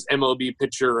 It was MLB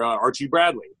pitcher Archie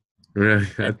Bradley. Really?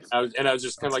 And I was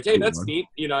just kind of like, hey, that's neat.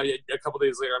 You know, a couple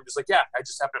days later, I'm just like, yeah, I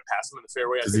just happened to pass him in the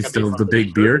fairway. Does he still have the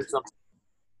big beard?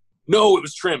 No, it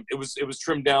was trimmed. It was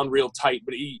trimmed down real tight.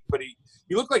 But he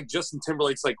looked like Justin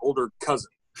Timberlake's like older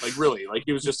cousin. Like really, like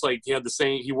he was just like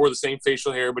he wore the same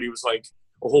facial hair, but he was like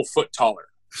a whole foot taller.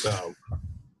 So.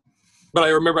 But I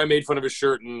remember I made fun of his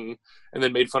shirt and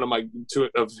then made fun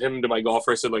of him to my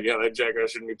golfer. I said, like, yeah, that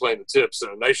jackass shouldn't be playing the tips.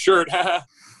 So nice shirt.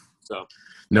 So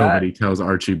nobody tells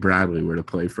Archie Bradley where to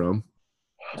play from.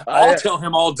 I'll tell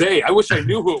him all day. I wish I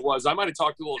knew who it was. I might have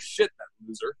talked a little shit, that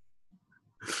loser.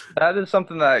 That is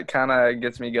something that kind of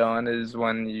gets me going, is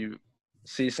when you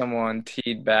see someone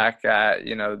teed back at,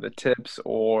 the tips,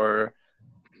 or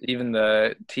even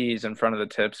the tees in front of the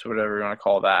tips, whatever you want to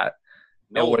call that.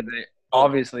 No, where they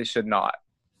obviously should not.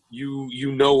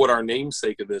 You know what our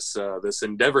namesake of this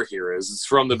endeavor here is. It's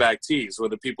from the back tees,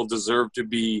 whether people deserve to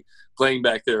be playing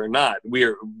back there or not. We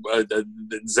are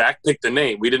Zach picked the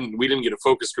name. We didn't get a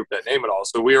focus group that name at all,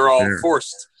 so we are all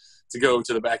forced to go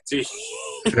to the back tee.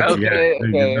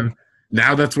 Okay.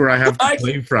 Now that's where I have to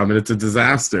play from, and it's a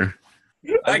disaster.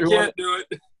 I can't do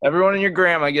it. Everyone and your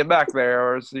grandma get back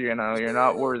there, or you're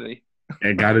not worthy.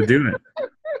 I got to do it.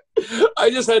 I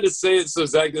just had to say it so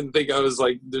Zach didn't think I was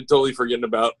like totally forgetting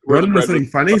about. Wasn't something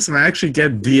funny? So I actually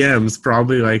get DMs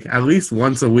probably like at least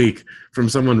once a week from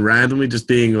someone randomly just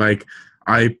being like,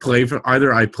 I play from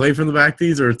the back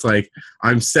tees, or it's like,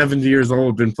 I'm 70 years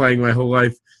old, been playing my whole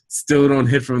life, still don't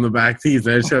hit from the back tees.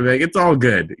 And I just gotta be like, it's all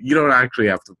good. You don't actually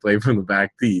have to play from the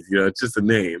back tees. It's just a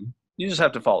name. You just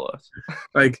have to follow us.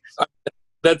 Like.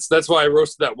 That's why I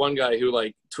roasted that one guy who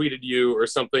like tweeted you or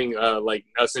something like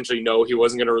essentially no, he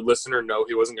wasn't going to listen, or no,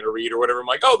 he wasn't going to read or whatever. I'm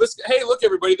like, hey, look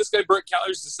everybody, this guy burnt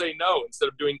calories to say no instead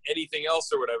of doing anything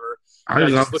else or whatever. I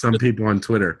love some people on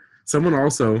Twitter. Someone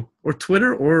also, or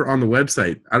Twitter or on the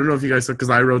website. I don't know if you guys saw, because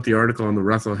I wrote the article on the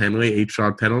Russell Henley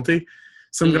 8-shot penalty.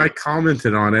 Some guy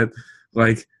commented on it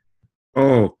like,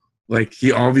 oh, like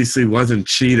he obviously wasn't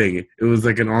cheating. It was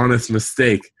like an honest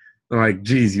mistake. I'm like,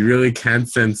 geez, you really can't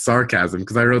sense sarcasm,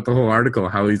 because I wrote the whole article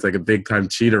how he's like a big-time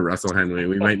cheater, Russell Henley.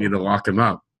 We might need to lock him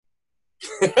up.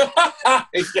 Yeah,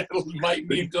 we might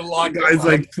need to lock him up. Guy's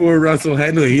like, poor Russell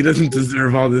Henley. He doesn't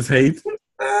deserve all this hate.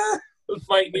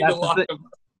 Might need to lock him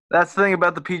up. That's the thing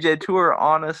about the PJ Tour.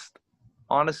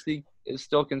 Honesty is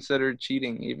still considered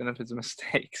cheating, even if it's a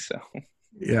mistake. So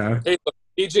yeah. Hey, look,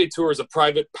 PJ Tour is a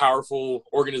private, powerful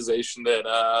organization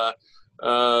that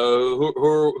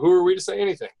who are we to say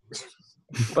anything?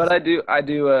 But I do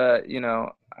I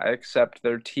accept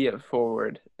their Tee It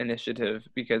Forward initiative,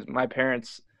 because my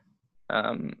parents,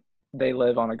 they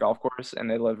live on a golf course, and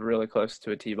they live really close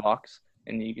to a tee box,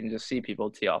 and you can just see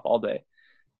people tee off all day.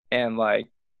 And like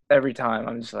every time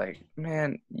I'm just like,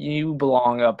 man, you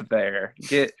belong up there.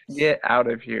 Get out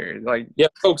of here. Like, yeah,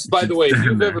 folks, by the way,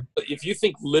 if you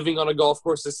think living on a golf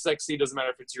course is sexy, doesn't matter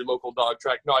if it's your local dog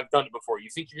track. No, I've done it before. You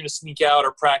think you're going to sneak out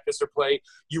or practice or play.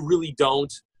 You really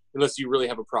don't, unless you really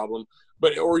have a problem.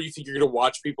 Or you think you're going to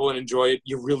watch people and enjoy it.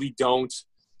 You really don't.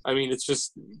 I mean, it's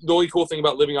just the only cool thing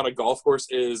about living on a golf course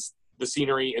is the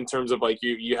scenery, in terms of like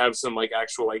you have some like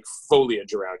actual like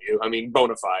foliage around you. I mean,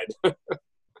 bona fide.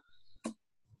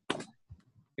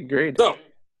 Agreed. So,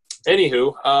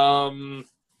 anywho,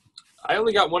 I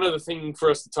only got one other thing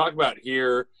for us to talk about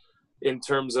here in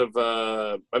terms of,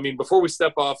 before we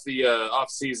step off the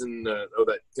off-season,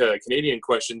 Canadian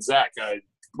question, Zach,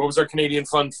 what was our Canadian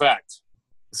fun fact?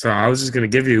 So I was just going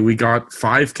to give you, we got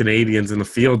 5 Canadians in the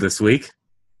field this week.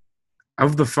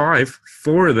 Of the 5,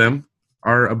 4 of them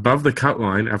are above the cut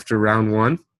line after round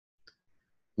 1.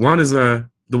 One is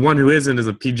the one who isn't is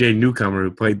a PJ newcomer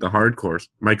who played the hard course,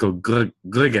 Michael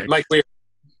Gligic. Mike Weir.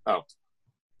 Oh.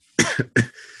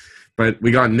 But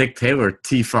we got Nick Taylor,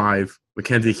 T5,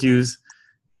 Mackenzie Hughes,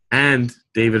 and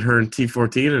David Hearn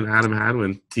T14 and Adam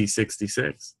Hadwin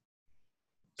T66.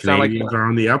 Sound like Canadians are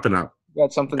on the up and up.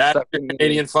 got something That's stuck your in me.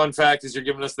 Canadian fun fact is you're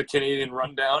giving us the Canadian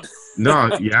rundown.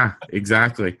 No, yeah,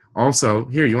 exactly. Also,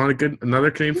 here, you want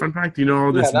another Canadian fun fact? You know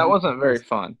all this? Yeah, that wasn't very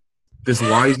fun. This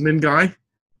Wiseman guy,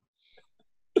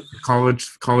 college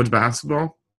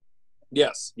basketball.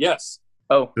 Yes.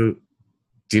 Oh, Do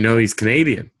you know he's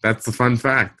Canadian? That's the fun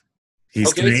fact.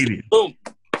 He's Canadian. Boom.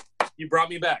 You brought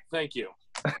me back. Thank you.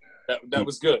 That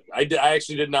was good. I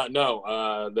actually did not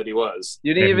know that he was.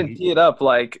 you didn't even tee it up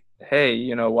like,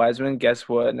 hey, Wiseman, guess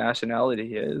what nationality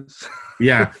he is?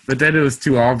 Yeah, but then it was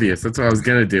too obvious. That's what I was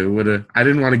gonna do. I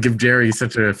didn't want to give Jerry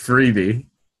such a freebie.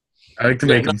 I like to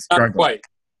make him struggle. Not quite.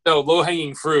 No,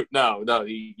 low-hanging fruit. No.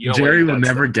 You don't Jerry like will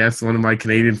never guess one of my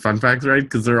Canadian fun facts right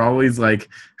because they're always like,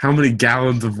 how many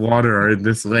gallons of water are in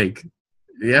this lake?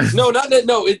 Yeah. No, not that.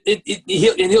 No,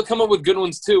 he'll come up with good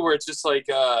ones too, where it's just like,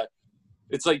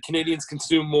 it's like Canadians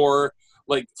consume more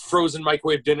like frozen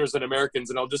microwave dinners than Americans,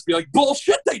 and I'll just be like,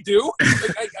 bullshit, they do.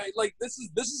 Like, this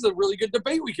is a really good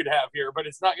debate we could have here, but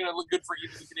it's not going to look good for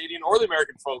either the Canadian or the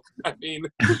American folk. I mean,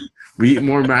 we eat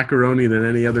more macaroni than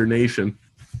any other nation.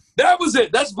 That was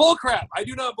it. That's bullcrap. I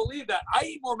do not believe that. I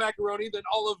eat more macaroni than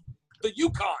all of the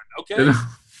Yukon. Okay.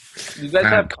 You guys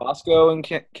have Costco in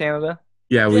Canada?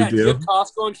 Yeah, we do. You have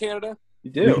Costco in Canada?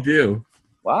 You do? We do.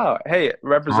 Wow. Hey,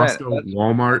 represent. Costco,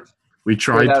 Walmart. We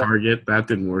tried Target. That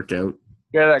didn't work out.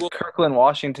 You're at Kirkland,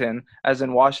 Washington, as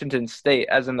in Washington State,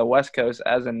 as in the West Coast,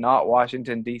 as in not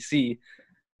Washington, D.C.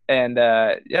 And,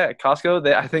 Costco,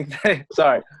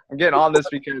 sorry, I'm getting on this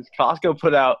because Costco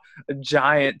put out a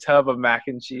giant tub of mac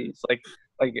and cheese, like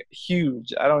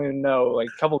huge. I don't even know, like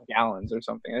a couple gallons or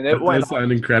something. And it went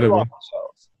sound incredible.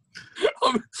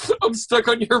 I'm stuck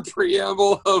on your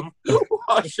preamble of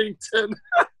Washington.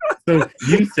 So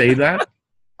you say that.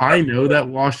 I know that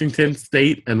Washington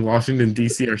State and Washington,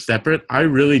 D.C. are separate. I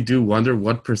really do wonder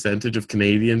what percentage of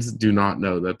Canadians do not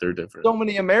know that they're different. So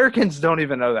many Americans don't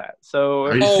even know that. So,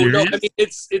 are you serious? No, I mean,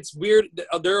 it's weird.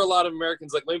 There are a lot of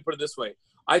Americans, like, let me put it this way.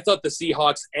 I thought the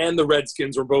Seahawks and the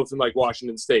Redskins were both in, like,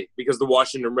 Washington State because the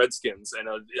Washington Redskins. And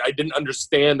I didn't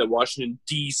understand that Washington,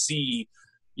 D.C.,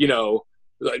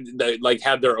 like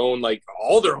had their own, like,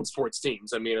 all their own sports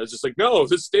teams. I mean, I was just like, no,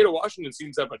 this state of Washington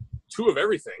seems to have two of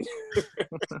everything.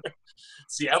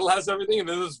 Seattle has everything, and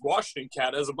then this Washington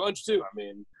cat has a bunch too. I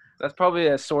mean, that's probably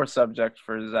a sore subject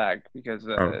for Zach because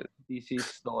DC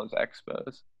still has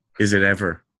Expos. Is it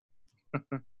ever?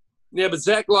 Yeah, but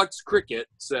Zach likes cricket,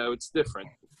 so it's different.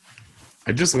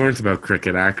 I just learned about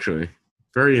cricket, actually.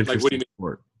 Very interesting. Like, what do you mean?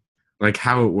 Sport. Like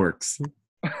how it works.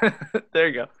 There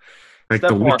you go. Like Step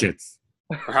the one. wickets.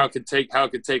 Or how it could take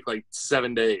like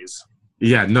 7 days.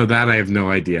 Yeah, no, that I have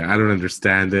no idea. I don't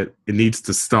understand it. It needs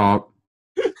to stop.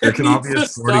 There cannot be a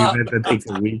sporting event that takes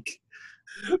a week.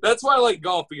 That's why I like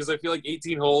golf, because I feel like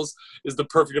 18 holes is the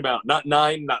perfect amount. Not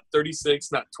 9, not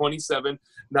 36, not 27,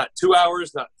 not 2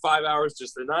 hours, not 5 hours,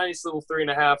 just a nice little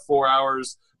 3.5, 4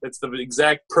 hours. That's the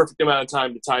exact perfect amount of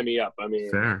time to tie me up. I mean,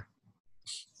 fair.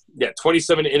 Yeah,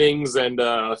 27 innings and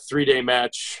a 3-day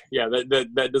match. Yeah,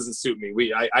 that doesn't suit me.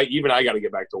 I got to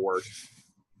get back to work.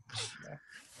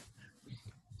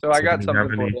 So I got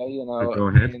something for you. Go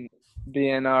ahead.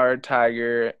 Being our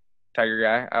Tiger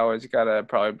guy, I always gotta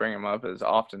probably bring him up as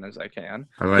often as I can.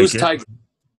 I like Who's it. Tiger?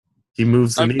 He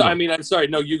moves the needle. I'm sorry.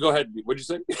 No, you go ahead. What'd you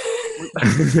say?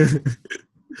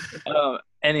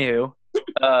 Anywho,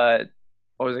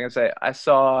 what was I gonna say? I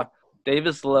saw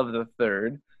Davis Love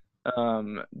III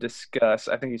discuss.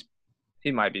 I think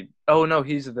he might be. Oh no,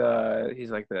 he's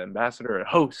like the ambassador or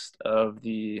host of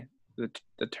the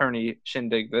tourney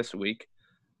shindig this week.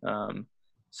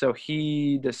 So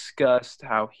he discussed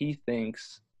how he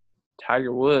thinks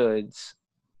Tiger Woods,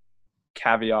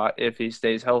 caveat if he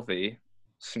stays healthy,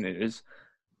 snooze,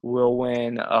 will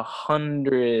win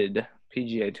 100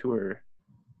 PGA Tour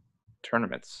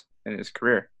tournaments in his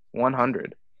career.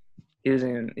 100. He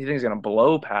thinks he's gonna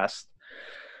blow past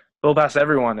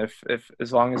everyone if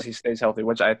as long as he stays healthy,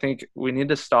 which I think we need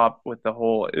to stop with the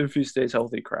whole if he stays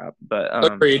healthy crap. But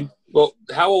agreed. Well,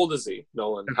 how old is he,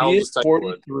 Nolan? How old is Tiger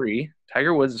 43. Woods?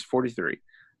 Tiger Woods is 43.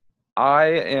 I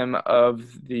am of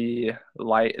the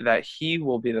light that he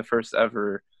will be the first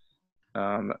ever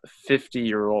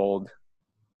 50-year-old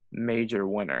major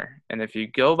winner. And if you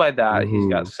go by that, he's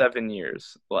got 7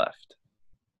 years left.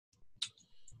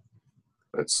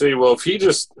 Let's see. Well, if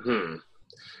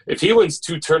he wins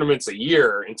 2 tournaments a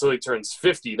year until he turns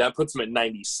 50, that puts him at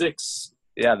 96.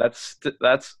 Yeah, that's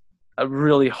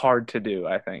really hard to do,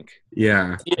 I think.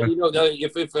 Yeah. Yeah,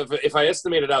 if I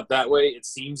estimate it out that way, it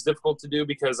seems difficult to do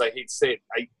because I hate to say it.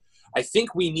 I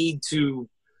think we need to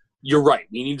you're right.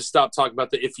 We need to stop talking about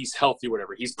if he's healthy or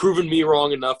whatever. He's proven me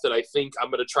wrong enough that I think I'm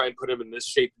going to try and put him in this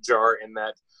shape jar, in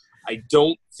that I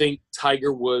don't think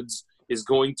Tiger Woods is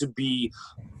going to be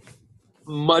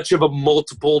much of a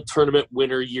multiple tournament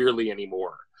winner yearly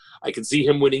anymore. I can see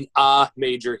him winning a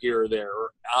major here or there,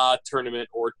 or a tournament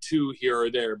or two here or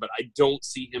there, but I don't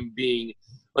see him being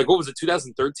like, what was it,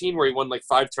 2013, where he won like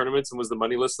 5 tournaments and was the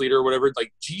moneyless leader or whatever?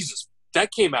 Like, Jesus,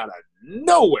 that came out of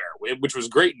nowhere, which was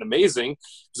great and amazing,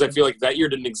 because I feel like that year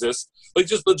didn't exist. Like,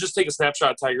 let's just take a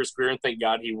snapshot of Tiger's career and thank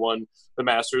God he won the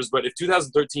Masters. But if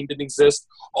 2013 didn't exist,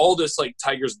 all this like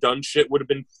Tiger's done shit would have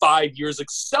been 5 years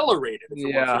accelerated if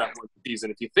it weren't for that one season.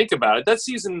 If you think about it, that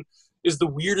season is the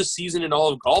weirdest season in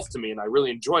all of golf to me, and I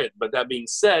really enjoy it. But that being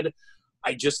said,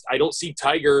 I don't see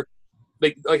Tiger.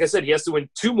 Like I said, he has to win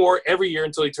 2 more every year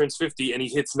until he turns 50, and he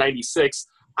hits 96.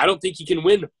 I don't think he can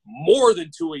win more than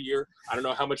 2 a year. I don't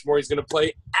know how much more he's going to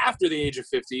play after the age of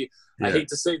 50. Yeah. I hate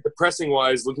to say,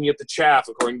 depressing-wise, looking at the chaff,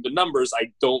 according to the numbers,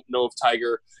 I don't know if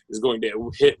Tiger is going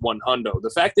to hit 100. The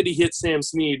fact that he hit Sam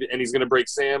Snead and he's going to break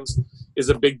Sam's is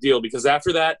a big deal, because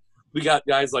after that, we got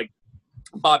guys like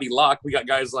Bobby Locke. We got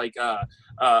guys like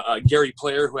Gary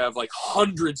Player, who have like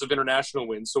hundreds of international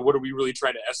wins. So what are we really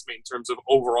trying to estimate in terms of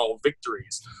overall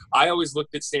victories? I always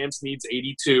looked at Sam Snead's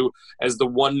 82 as the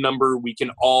one number we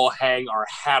can all hang our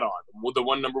hat on. The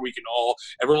one number we can all,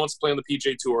 everyone wants to play on the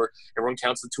PGA Tour. Everyone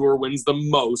counts the tour wins the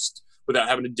most without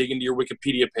having to dig into your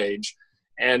Wikipedia page.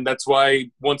 And that's why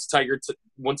once Tiger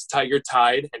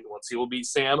tied, and once he will beat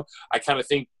Sam, I kind of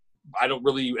think, I'm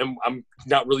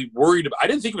not really worried about. I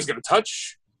didn't think he was going to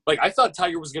touch. Like, I thought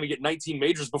Tiger was going to get 19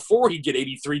 majors before he'd get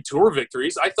 83 tour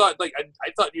victories. I thought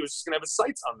he was just going to have his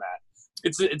sights on that.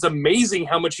 It's amazing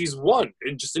how much he's won,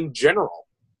 just in general.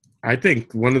 I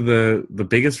think one of the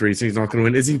biggest reasons he's not going to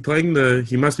win is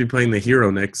he must be playing the Hero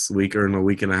next week or in a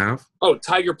week and a half. Oh,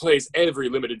 Tiger plays every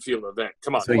limited field event.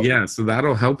 Come on. So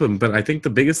that'll help him. But I think the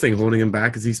biggest thing holding him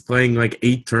back is he's playing like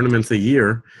 8 tournaments a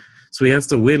year. So he has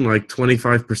to win like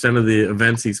 25% of the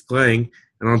events he's playing.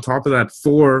 And on top of that,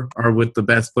 4 are with the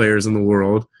best players in the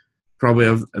world.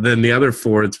 Then the other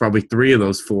 4, it's probably 3 of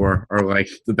those 4 are like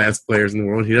the best players in the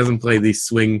world. He doesn't play these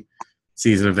swing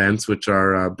season events, which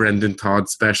are Brendon Todd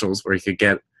specials, where he could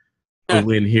get a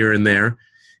win here and there.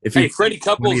 Freddie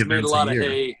Couples made a lot of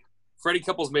hay. Freddie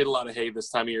Couples made a lot of hay this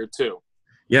time of year too.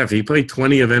 Yeah, if he played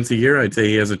 20 events a year, I'd say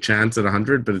he has a chance at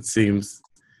 100, but it seems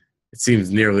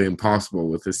nearly impossible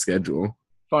with his schedule.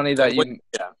 Funny that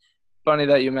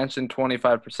you mentioned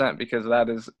 25%, because that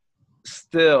is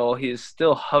he's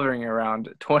still hovering around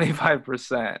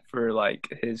 25% for like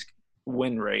his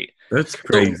win rate. That's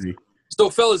crazy. So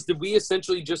fellas, did we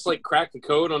essentially just like crack the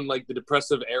code on like the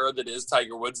depressive era that is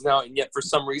Tiger Woods now? And yet for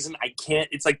some reason I can't.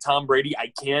 It's like Tom Brady.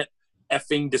 I can't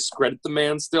effing discredit the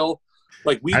man still.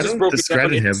 Like, we just broke it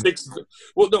down in 6.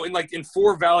 Well, no, in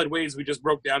 4 valid ways, we just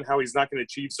broke down how he's not going to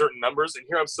achieve certain numbers, and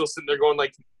here I'm still sitting there going,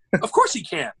 like, of course he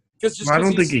can. I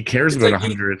don't think he cares about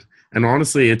 100. And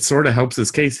honestly, it sort of helps his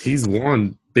case. He's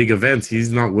won big events.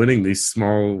 He's not winning these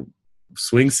small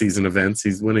swing season events.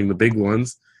 He's winning the big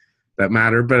ones that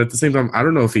matter. But at the same time, I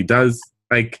don't know if he does.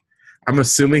 Like, I'm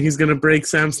assuming he's going to break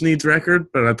Sam Snead's record,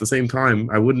 but at the same time,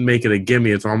 I wouldn't make it a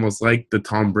gimme. It's almost like the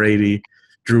Tom Brady,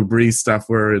 Drew Brees stuff,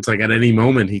 where it's like at any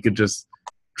moment he could just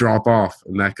drop off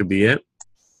and that could be it.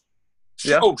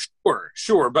 Yeah. Oh,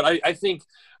 sure. But I think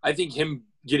him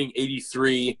getting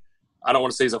 83, I don't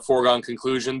want to say is a foregone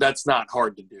conclusion. That's not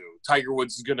hard to do. Tiger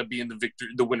Woods is going to be in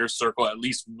the winner's circle at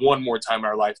least one more time in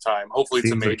our lifetime. Hopefully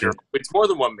it's a major. Like it's more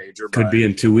than one major. Could be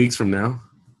in 2 weeks from now.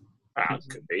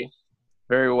 Could be.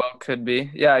 Very well could be.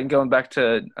 Yeah, and going back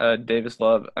to Davis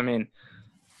Love, I mean,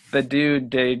 the dude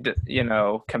did,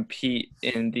 compete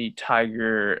in the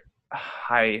Tiger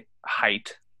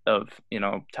height of,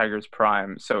 Tiger's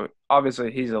prime. So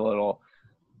obviously he's a little,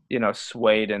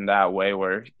 swayed in that way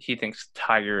where he thinks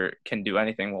Tiger can do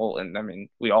anything. Well, and I mean,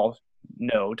 we all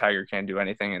know Tiger can do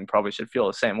anything and probably should feel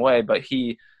the same way, but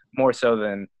he more so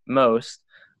than most.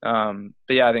 But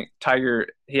yeah, I think Tiger,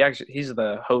 he's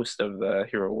the host of the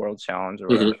Hero World Challenge or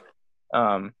whatever.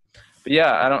 Mm-hmm. But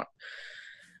yeah,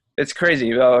 it's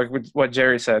crazy. Like what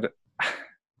Jerry said,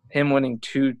 him winning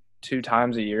two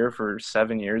times a year for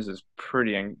 7 years is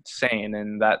pretty insane,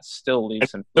 and that still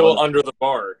leaves him still under the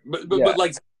bar. But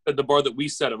like the bar that we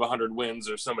set of 100 wins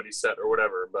or somebody set or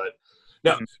whatever. But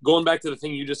now going back to the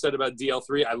thing you just said about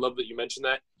DL3, I love that you mentioned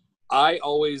that. I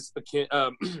always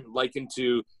liken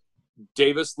to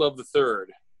Davis Love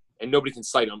III and nobody can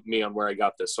cite me on where I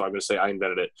got this, so I'm going to say I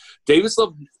invented it. Davis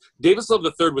Love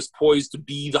III was poised to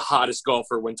be the hottest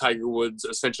golfer when Tiger Woods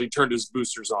essentially turned his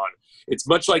boosters on. It's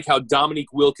much like how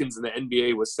Dominique Wilkins in the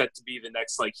NBA was set to be the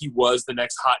next, like he was the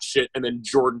next hot shit, and then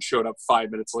Jordan showed up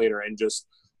 5 minutes later and just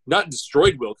not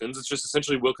destroyed Wilkins. It's just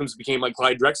essentially Wilkins became like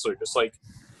Clyde Drexler, just like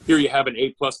here you have an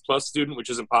A++ student, which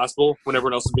is impossible when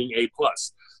everyone else is being A+.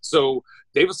 So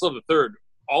Davis Love III,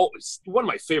 one of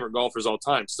my favorite golfers all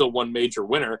time, still one major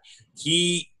winner.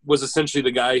 He was essentially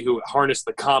the guy who harnessed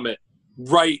the comet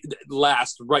right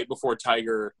before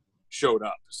Tiger showed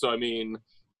up. So I mean,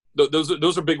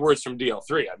 those are big words from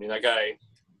DL3. I mean, that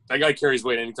guy carries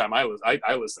weight anytime I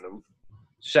listen to him.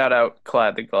 Shout out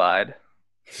Clyde the Glide.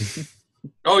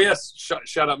 Oh yes,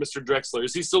 shout out Mr. Drexler.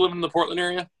 Is he still living in the Portland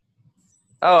area?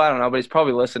 Oh, I don't know, but he's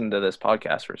probably listening to this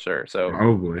podcast for sure. So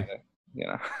probably. You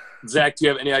know. Zach, do you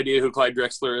have any idea who Clyde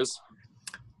Drexler is?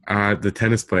 The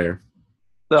tennis player.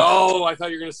 Oh, I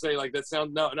thought you were gonna say like that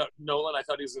sound. No, Nolan. I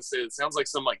thought he was gonna say it sounds like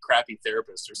some like crappy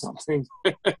therapist or something.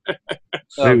 Was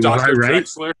I right?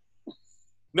 Drexler.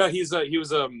 No, he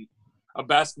was a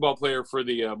basketball player for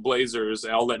the Blazers.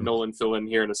 I'll let Nolan fill in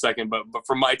here in a second, but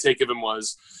from my take of him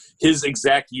was his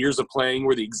exact years of playing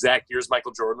were the exact years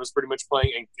Michael Jordan was pretty much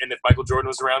playing, and if Michael Jordan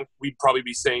was around, we'd probably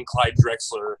be saying Clyde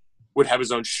Drexler would have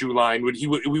his own shoe line.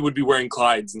 We would be wearing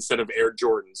Clydes instead of Air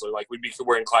Jordans, or like we'd be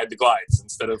wearing Clyde the Glides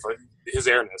instead of his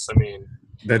Airness. I mean,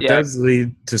 that does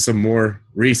lead to some more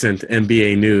recent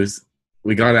NBA news.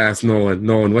 We got to ask Nolan.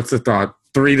 Nolan, what's the thought?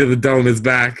 3 to the Dome is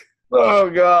back. Oh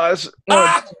gosh.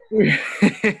 He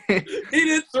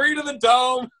did 3 to the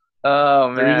Dome. Oh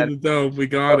man. 3 to the Dome. We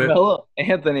got it. Hello,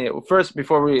 Anthony. First,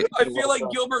 before we I feel like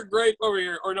Gilbert Grape over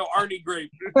here, or no, Arnie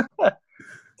Grape.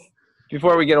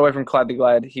 Before we get away from Clyde the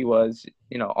Glide, he was,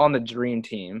 on the dream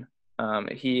team.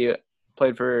 He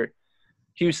played for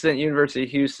University of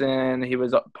Houston. He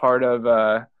was part of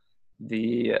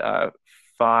the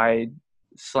Phi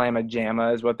Slamma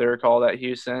Jamma is what they were called at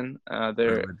Houston.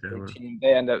 Their team.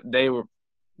 They were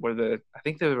the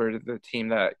team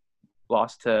that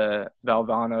lost to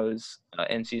Valvano's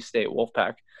NC State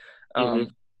Wolfpack.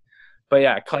 But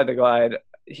yeah, Clyde the Glide,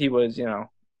 he was,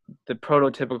 the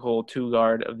prototypical two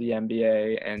guard of the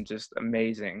NBA and just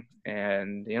amazing.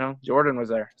 And, Jordan was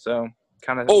there. So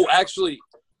kind of. Oh, actually,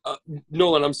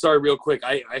 Nolan, I'm sorry, real quick.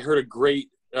 I heard a great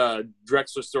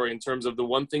Drexler story in terms of the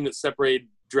one thing that separated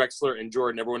Drexler and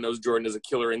Jordan. Everyone knows Jordan has a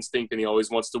killer instinct and he always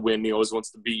wants to win. He always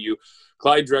wants to beat you.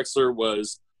 Clyde Drexler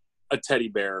was a teddy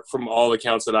bear from all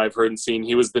accounts that I've heard and seen.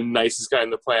 He was the nicest guy on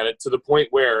the planet, to the point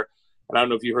where, and I don't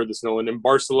know if you heard this, Nolan, in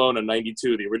Barcelona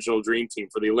 92, the original dream team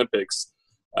for the Olympics,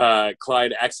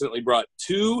 Clyde accidentally brought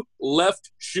 2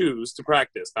 left shoes to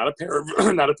practice, not a pair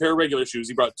of regular shoes.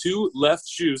 He brought 2 left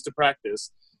shoes to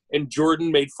practice, and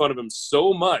Jordan made fun of him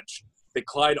so much that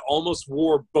Clyde almost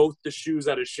wore both the shoes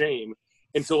out of shame,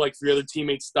 until like 3 other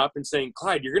teammates stopped and saying,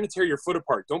 "Clyde, you're going to tear your foot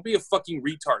apart. Don't be a fucking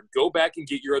retard. Go back and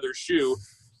get your other shoe."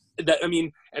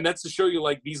 And that's to show you,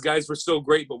 like, these guys were so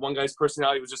great, but one guy's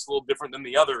personality was just a little different than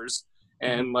the others.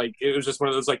 And like, it was just one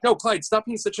of those, like, no, Clyde, stop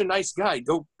being such a nice guy.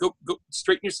 Go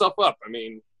straighten yourself up. I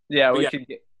mean,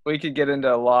 we could get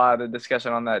into a lot of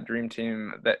discussion on that dream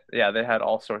team. That they had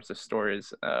all sorts of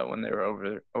stories when they were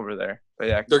over there. But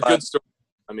yeah, they're good stories.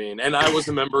 I mean, and I was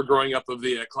a member growing up of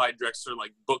the Clyde Drexler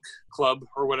like book club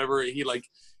or whatever. He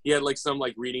had like some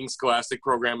like reading scholastic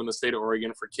program in the state of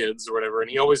Oregon for kids or whatever,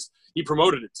 and he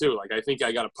promoted it too. Like, I think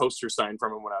I got a poster signed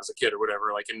from him when I was a kid or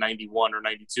whatever, like in 91 or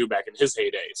 92 back in his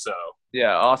heyday. So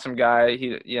yeah, awesome guy.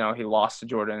 He lost to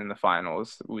Jordan in the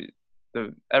finals.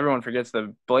 Everyone forgets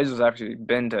the Blazers actually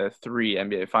been to 3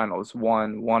 NBA finals,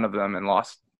 won one of them and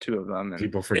lost 2 of them. And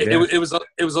people forget. It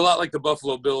was a lot like the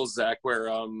Buffalo Bills, Zach, where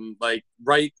like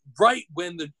right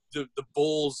when the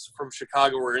Bulls from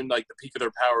Chicago were in like the peak of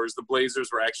their powers, the Blazers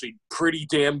were actually pretty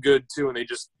damn good too, and they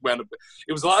just went up.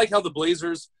 It was a lot like how the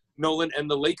Blazers, Nolan, and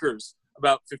the Lakers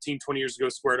about 15, 20 years ago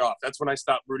squared off. That's when I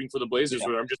stopped rooting for the Blazers.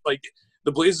 Where I'm just like,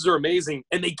 the Blazers are amazing,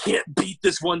 and they can't beat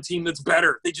this one team that's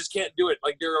better. They just can't do it.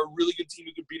 Like, they're a really good team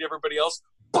who can beat everybody else,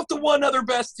 but the one other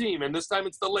best team, and this time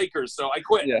it's the Lakers, so I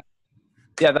quit.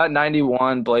 Yeah, that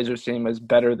 91 Blazers team is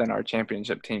better than our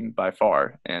championship team by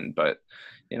far. But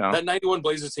that 91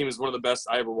 Blazers team is one of the best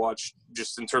I ever watched,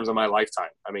 just in terms of my lifetime.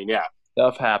 I mean, yeah.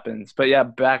 Stuff happens. But yeah,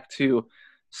 back to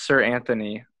Sir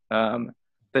Anthony.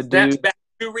 Back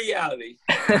to reality.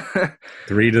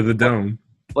 3 to the Dome.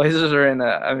 Blazers are in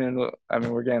I mean,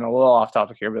 we're getting a little off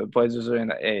topic here, but the Blazers are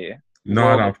in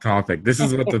not off topic. This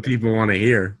is what the people want to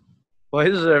hear.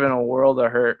 Blazers are in a world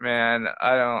of hurt, man.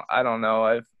 I don't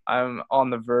know. I'm on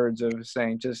the verge of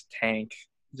saying just tank.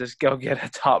 just go get a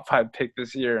top 5 pick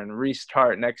this year and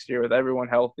restart next year with everyone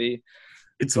healthy.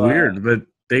 It's weird, but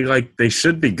they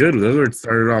should be good. Lillard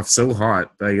started off so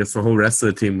hot, but I guess the whole rest of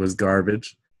the team was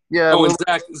garbage. Yeah. Oh, and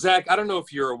Zach, I don't know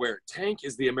if you're aware. Tank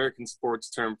is the American sports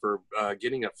term for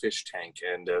getting a fish tank,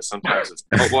 and sometimes it's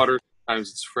salt water, sometimes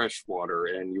it's fresh water,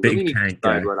 and you really need to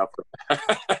decide right up.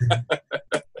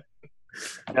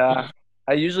 Yeah,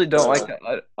 I usually don't like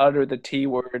to utter the T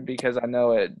word because I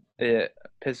know it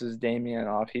pisses Damian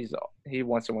off. He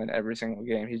wants to win every single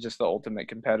game. He's just the ultimate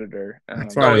competitor.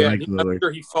 That's why I like I'm Lillard.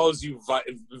 sure he follows you. To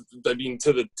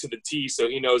the T, so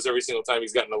he knows every single time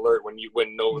he's got an alert when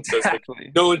Nolan says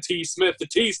Nolan T. Smith. The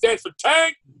T stands for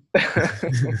tank.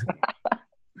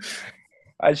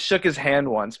 I shook his hand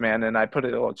once, man, and I put a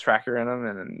little tracker in him,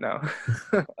 and no.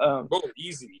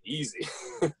 Easy.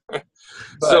 I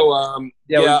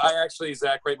actually,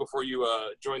 Zach, right before you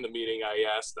joined the meeting, I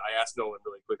asked Nolan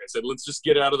really quick. I said, let's just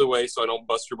get it out of the way so I don't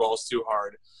bust your balls too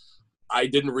hard. I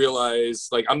didn't realize,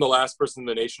 I'm the last person in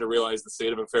the nation to realize the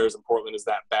state of affairs in Portland is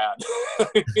that bad.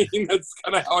 I mean, that's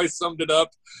kind of how I summed it up.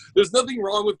 There's nothing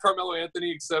wrong with Carmelo Anthony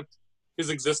except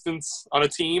his existence on a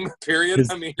team, period.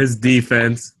 His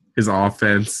defense. His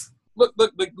offense. Look!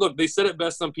 They said it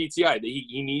best on PTI that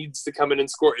he needs to come in and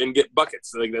score and get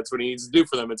buckets. That's what he needs to do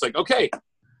for them. It's okay.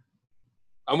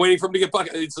 I'm waiting for him to get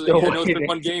buckets. I know it's been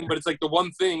one game, but it's the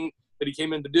one thing that he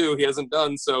came in to do he hasn't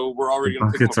done. So we're already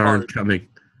going to pick him apart. Buckets aren't coming.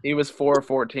 He was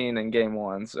 4-14 in game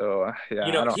 1, so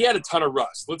yeah. He had a ton of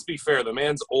rust. Let's be fair. The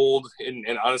man's old, and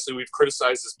honestly, we've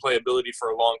criticized his playability for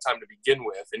a long time to begin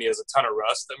with, and he has a ton of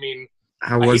rust. I mean,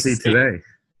 how was he today?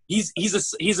 He's a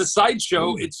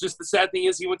sideshow. It's just the sad thing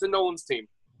is he went to Nolan's team.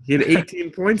 He had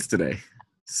 18 points today.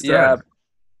 Yeah,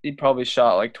 he probably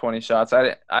shot 20 shots.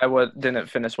 I didn't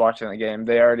finish watching the game.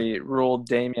 They already ruled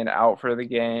Damian out for the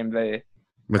game.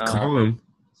 McCollum,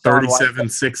 37,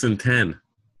 6, and 10.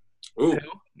 Ooh,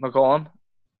 McCollum.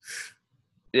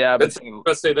 Yeah, but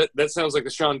that sounds like the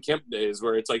Sean Kemp days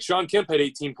where it's Sean Kemp had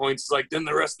 18 points. Then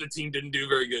the rest of the team didn't do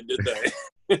very good, did they?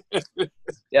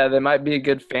 Yeah, they might be a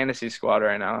good fantasy squad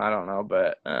right now. I don't know,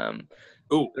 but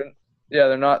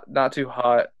they're not too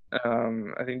hot.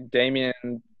 I think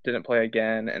Damian didn't play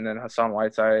again, and then Hassan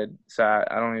Whiteside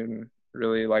sat. I don't even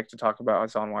really like to talk about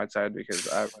Hassan Whiteside because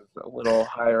I was a little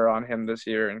higher on him this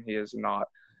year, and he has not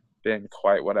been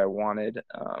quite what I wanted.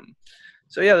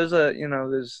 So yeah, there's a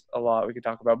lot we could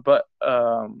talk about, but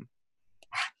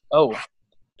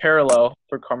parallel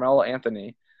for Carmelo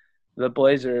Anthony, the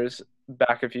Blazers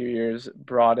back a few years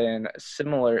brought in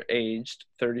similar aged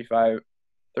 30,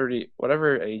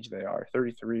 whatever age they are,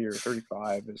 33 or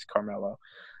 35 is Carmelo.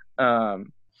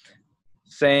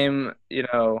 Same,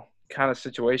 kind of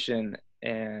situation.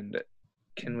 And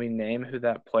can we name who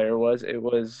that player was? It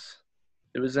was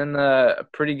in a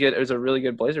really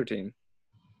good Blazer team.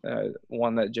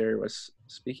 One that Jerry was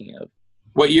speaking of.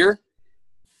 What year?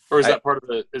 Or is that part of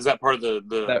the? That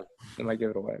might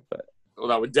give it away, but well,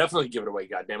 that would definitely give it away.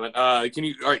 God damn it! Can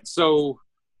you? All right. So,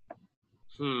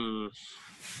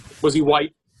 was he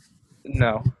white?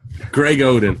 No. Greg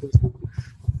Oden.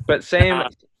 But same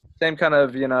kind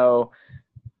of I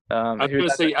was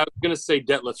gonna say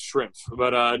Detlef Shrimp,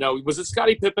 but no. Was it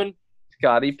Scottie Pippen?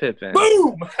 Scottie Pippen.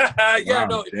 Boom! Yeah, wow,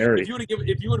 no. If you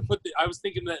would have put I was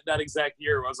thinking that exact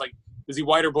year. I was like, is he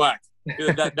white or black?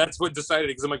 That's what decided it.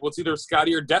 Because I'm like, well, it's either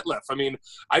Scottie or Detlef. I mean,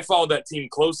 I followed that team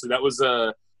closely. That was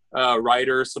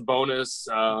Ryder, Sabonis,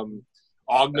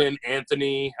 Ogman,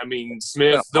 Anthony. I mean,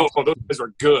 Smith. Those guys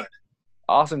were good.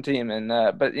 Awesome team, and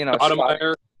but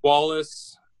Ottemeyer,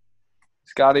 Wallace.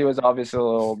 Scottie was obviously a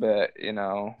little bit,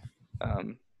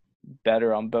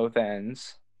 better on both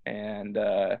ends, and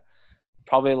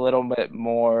probably a little bit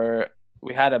more.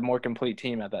 We had a more complete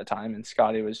team at that time, and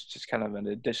Scottie was just kind of an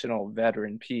additional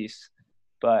veteran piece.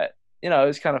 But it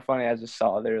was kind of funny. I just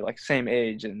saw they're same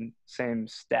age and same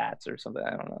stats or something. I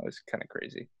don't know. It was kind of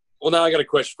crazy. Well, now I got a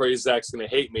question for you. Zach's going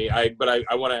to hate me. But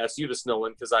I want to ask you this,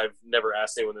 Nolan, because I've never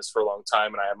asked anyone this for a long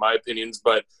time, and I have my opinions.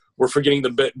 But we're forgetting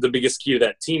the biggest key to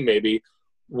that team, maybe.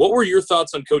 What were your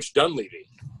thoughts on Coach Dunleavy?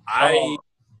 I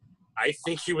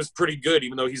think he was pretty good,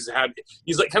 even though he's kind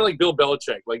of like Bill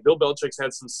Belichick. Bill Belichick's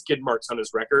had some skid marks on his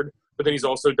record, but then he's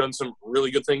also done some really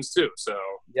good things too. So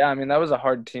yeah, I mean that was a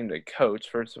hard team to coach,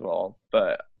 first of all,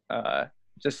 but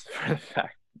just for the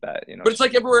fact that But it's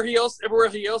everywhere he went,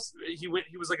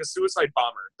 he was like a suicide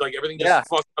bomber. Everything just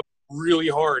fucked up really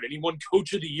hard, and he won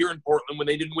Coach of the Year in Portland when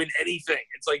they didn't win anything.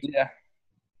 It's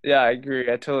yeah, I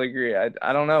agree. I totally agree. I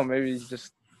don't know. Maybe he's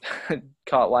just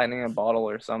caught lightning in a bottle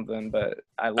or something. But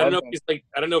I don't know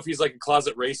if he's like a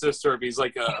closet racist or if he's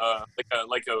like a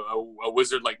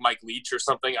wizard like Mike Leach or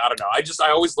something. I don't know. I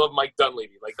always loved Mike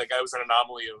Dunleavy. Like that guy was an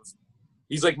anomaly of.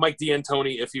 He's like Mike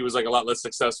D'Antoni if he was like a lot less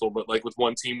successful, but like with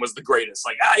one team was the greatest.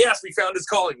 Like yes, we found his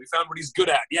calling. We found what he's good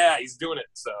at. Yeah, he's doing it.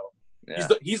 So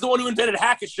he's the one who invented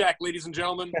Hack-a-Shack, ladies and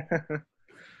gentlemen.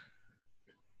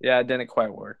 Yeah, it didn't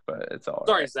quite work, but it's all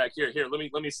Sorry, right. Zach. Here. Let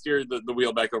me steer the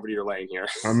wheel back over to your lane here.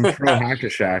 I'm pro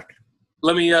Hack-a-Shack.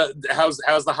 Let me. How's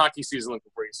the hockey season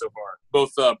looking for you so far,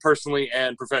 both personally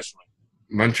and professionally?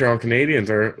 Montreal Canadiens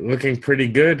are looking pretty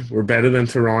good. We're better than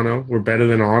Toronto. We're better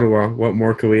than Ottawa. What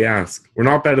more could we ask? We're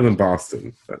not better than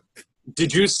Boston. But.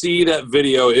 Did you see that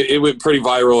video? It went pretty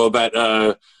viral about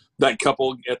that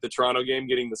couple at the Toronto game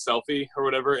getting the selfie or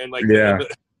whatever, and like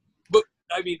But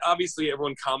I mean, obviously,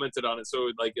 everyone commented on it, so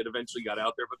it eventually got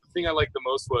out there. But the thing I liked the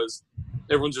most was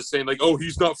everyone's just saying, like, oh,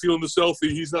 he's not feeling the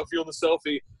selfie. He's not feeling the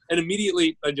selfie. And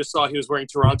immediately, I just saw he was wearing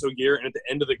Toronto gear, and at the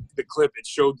end of the clip, it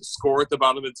showed the score at the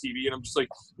bottom of the TV. And I'm just like,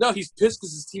 no, he's pissed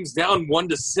because his team's down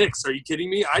 1-6. Are you kidding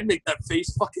me? I'd make that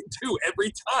face fucking too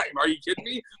every time. Are you kidding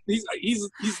me? He's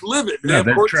livid. Yeah,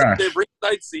 they're trash. They have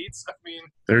ringside seats. I mean,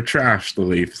 they're trash, the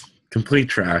Leafs. Complete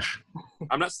trash.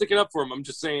 I'm not sticking up for him. I'm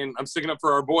just saying I'm sticking up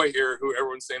for our boy here who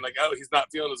everyone's saying, like, oh, he's not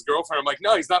feeling his girlfriend. I'm like,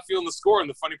 no, he's not feeling the score. And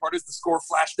the funny part is the score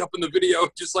flashed up in the video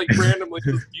just like randomly.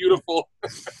 It was beautiful.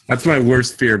 That's my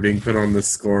worst fear, being put on the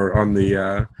score on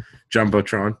the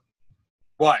Jumbotron.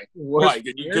 Why? Why?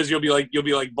 Because you'll be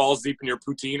like balls deep in your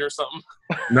poutine or something?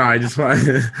 No, I just want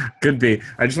could be.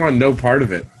 I just want no part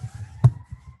of it.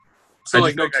 So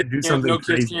like no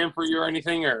kiss cam for you or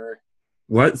anything, or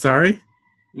what? Sorry?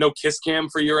 No kiss cam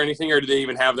for you or anything, or do they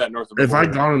even have that north of the If border?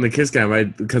 I got on the kiss cam,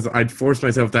 I'd force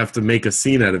myself to have to make a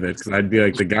scene out of it, because I'd be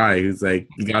like the guy who's like,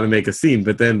 you got to make a scene.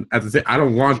 But then at the same, I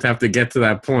don't want to have to get to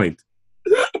that point.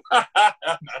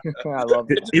 I love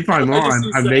it. If I'm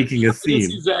on, I'm making a scene. I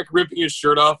see Zach ripping his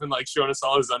shirt off and like showing us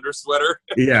all his undersweater.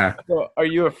 Yeah. So are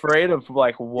you afraid of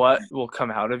like what will come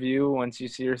out of you once you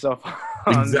see yourself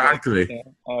on Exactly.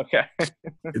 Okay.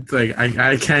 It's like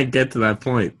I can't get to that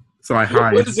point. So I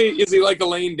hide. What is he? Is he like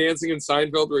Elaine dancing in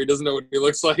Seinfeld where he doesn't know what he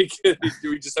looks like? Do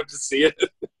we just have to see it?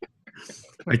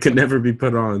 I could never be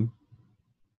put on.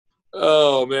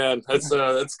 Oh man,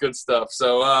 that's good stuff.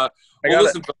 So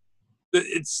listen,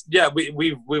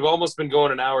 we've almost been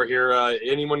going an hour here.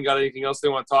 Anyone got anything else they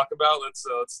want to talk about? Let's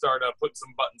start putting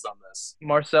some buttons on this.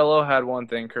 Marcelo had one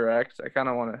thing correct. I kind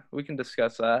of want to. We can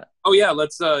discuss that. Oh yeah,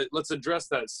 let's address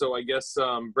that. So I guess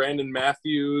Brandon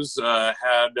Matthews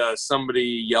had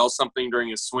somebody yell something during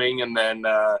his swing, and then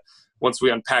once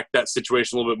we unpacked that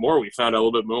situation a little bit more, we found out a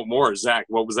little bit more. Zach,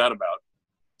 what was that about?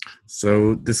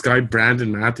 So this guy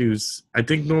Brandon Matthews, I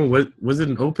think was it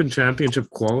an Open Championship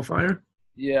qualifier?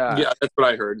 Yeah, that's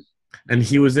what I heard. And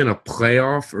he was in a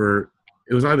playoff, or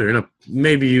it was either in a.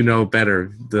 Maybe you know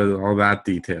better all that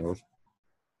detail.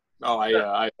 Oh,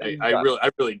 I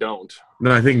really don't.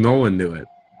 No, I think Nolan knew it,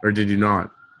 or did you not?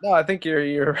 No, I think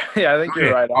you're. Yeah, I think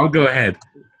you're right. I'll go ahead.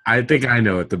 I think I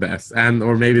know it the best,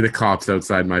 or maybe the cops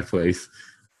outside my place.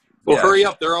 Well, hurry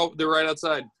up! They're right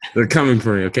outside. They're coming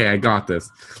for me. Okay, I got this.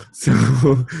 So,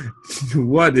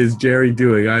 what is Jerry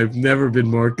doing? I've never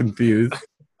been more confused.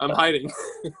 I'm hiding.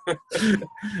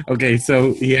 Okay,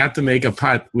 so he had to make a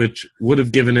putt, which would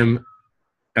have given him,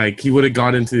 like, he would have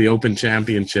got into the Open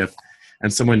Championship,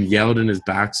 and someone yelled in his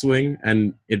backswing,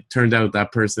 and it turned out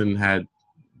that person had,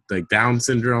 like, Down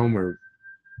syndrome or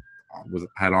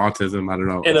had autism. I don't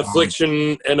know. An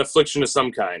affliction of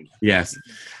some kind. Yes,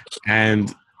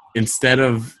 and instead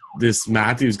of this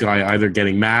Matthews guy either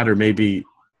getting mad or maybe,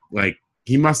 like,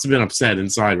 he must have been upset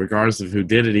inside, regardless of who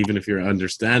did it. Even if you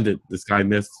understand it, this guy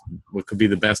missed what could be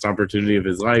the best opportunity of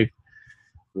his life,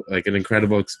 like an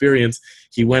incredible experience.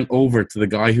 He went over to the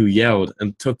guy who yelled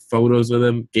and took photos with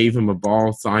him, gave him a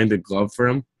ball, signed a glove for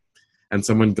him, and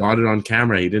someone got it on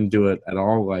camera. He didn't do it at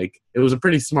all. Like, it was a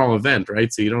pretty small event,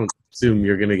 right? So you don't assume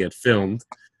you're going to get filmed.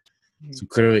 So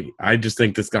clearly, I just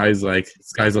think this guy's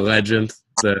a legend.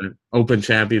 The Open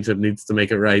Championship needs to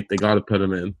make it right. They got to put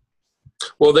him in.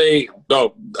 Well,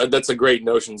 that's a great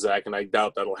notion, Zach, and I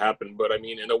doubt that'll happen. But I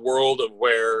mean, in a world of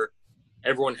where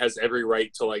everyone has every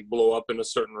right to like blow up in a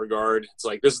certain regard, it's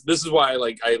like this is why I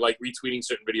like retweeting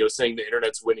certain videos saying the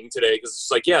internet's winning today, because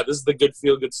it's like, yeah, this is the good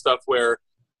feel good stuff where,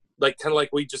 like, kind of like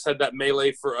we just had that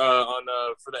melee for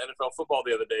the NFL football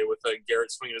the other day with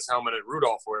Garrett swinging his helmet at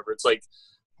Rudolph or whatever. It's like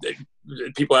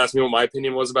people asked me what my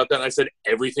opinion was about that, and I said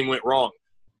everything went wrong.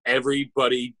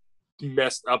 Everybody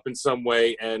messed up in some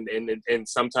way, and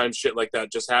sometimes shit like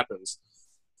that just happens.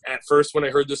 At first, when I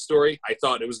heard this story, I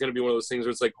thought it was going to be one of those things where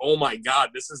it's like, oh my God,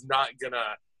 this is not going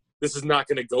to this is not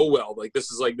going to go well. Like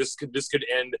this could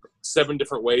end 7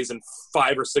 different ways, and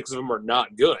 5 or 6 of them are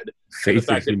not good. Faith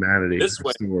in humanity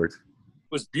restored.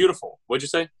 Was beautiful. What'd you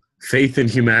say? Faith in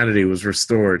humanity was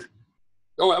restored.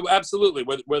 Oh, absolutely.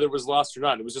 Whether it was lost or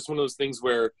not, it was just one of those things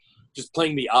where just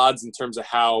playing the odds in terms of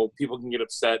how people can get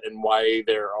upset and why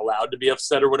they're allowed to be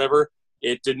upset or whatever.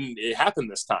 It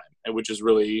happened this time, and which is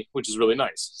really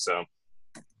nice. So,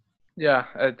 yeah,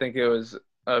 I think it was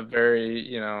a very,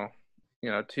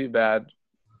 too bad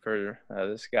for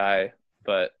this guy,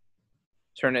 but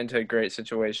turned into a great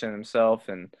situation himself.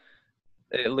 And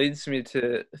it leads me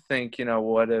to think,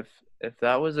 what if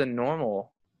that was a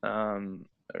normal,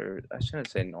 or I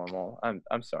shouldn't say normal.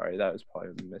 I'm sorry, that was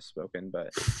probably misspoken,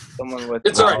 but someone with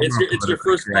it's all right. It's your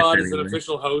first pod as an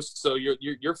official host, so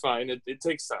you're fine. It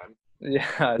takes time.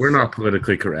 Yeah, we're not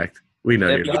politically correct. We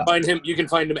know you can find him. You can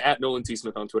find him at Nolan T.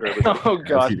 Smith on Twitter. Oh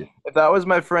God! If that was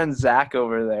my friend Zach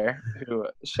over there who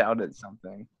shouted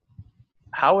something,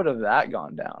 how would have that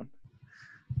gone down?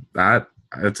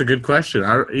 That's a good question.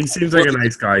 He seems like a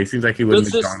nice guy. He seems like he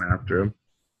wouldn't have gone after him.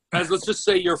 Let's just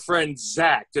say your friend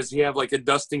Zach, does he have like a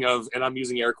dusting of, and I'm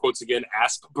using air quotes again,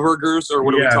 Asperger's, or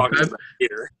what are we talking about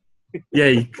here?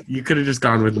 Yeah, you could have just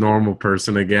gone with normal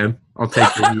person again. I'll take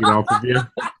the heat off of you.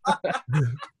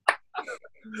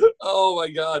 Oh my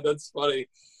God, that's funny.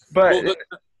 But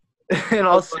in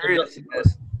all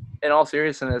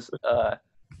seriousness,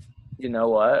 you know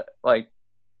what? Like,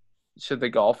 should the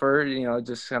golfer,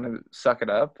 just kind of suck it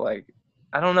up? Like,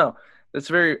 I don't know. It's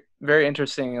very, very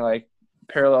interesting. Like,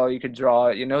 parallel you could draw.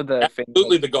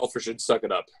 Absolutely, the golfer should suck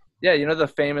it up. Yeah, the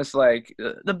famous, like,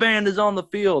 the band is on the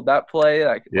field, that play.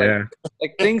 Like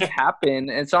things happen.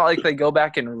 And it's not like they go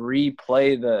back and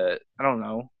replay I don't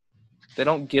know. They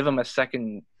don't give them a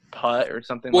second putt or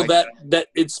something that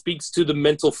it speaks to the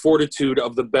mental fortitude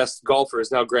of the best golfers.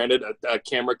 Now, granted, a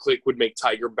camera click would make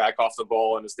Tiger back off the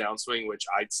ball on his downswing, which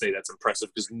I'd say that's impressive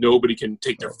because nobody can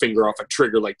take their finger off a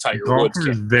trigger like Tiger Woods can.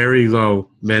 Golfers very low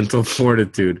mental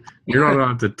fortitude. You're not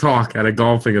allowed to talk at a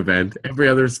golfing event. Every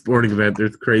other sporting event,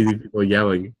 there's crazy people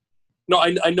yelling. No,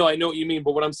 I know what you mean,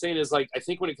 but what I'm saying is, like, I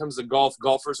think when it comes to golf,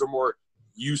 golfers are more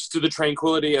used to the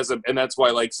tranquility and that's why,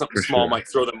 like, something small might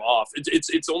throw them off.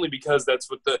 It's only because that's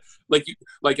what like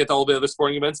at all the other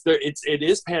sporting events there it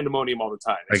is pandemonium all the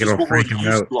time. It's just what we're used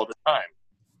to all the time.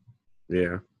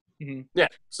 Yeah. Mm-hmm. Yeah.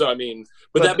 So I mean,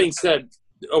 but that being said,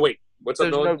 oh wait, what's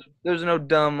up? There's no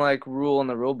dumb like rule in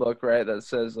the rule book, right? That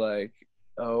says like,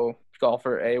 oh,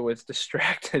 golfer A was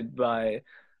distracted by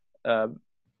fan.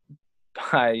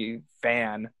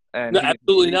 And no,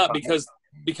 absolutely not, because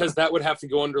that would have to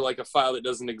go under like a file that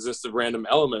doesn't exist of random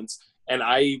elements. And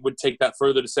I would take that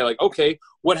further to say, like, okay,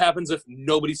 what happens if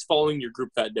nobody's following your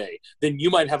group that day? Then you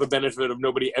might have a benefit of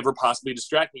nobody ever possibly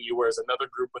distracting you, whereas another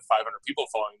group with 500 people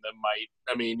following them might,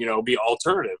 be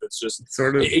alternative. It's just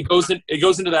sort of it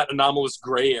goes into that anomalous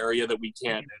gray area that we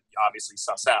can't obviously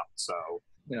suss out. So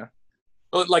yeah,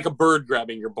 like a bird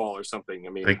grabbing your ball or something. I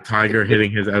mean, like Tiger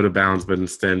hitting his out of bounds, but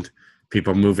instead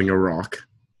people moving a rock.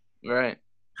 Right.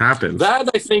 Happens. That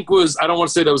I think I don't want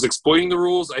to say that was exploiting the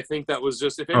rules. I think that was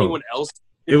just if anyone else.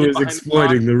 It was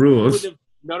exploiting the rules.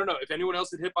 No. If anyone else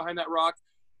had hit behind that rock,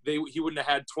 he wouldn't have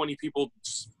had 20 people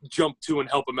jump to and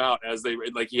help him out as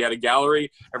he had a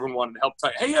gallery. Everyone wanted to help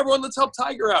Tiger. Hey, everyone, let's help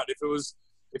Tiger out. If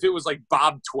it was like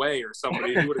Bob Tway or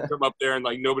somebody, he would have come up there and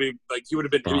like nobody, like he would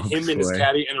have been him and his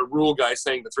caddy and a rule guy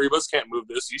saying the 3 of us can't move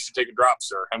this. You should take a drop,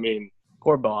 sir. I mean,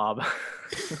 or Bob.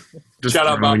 Just shout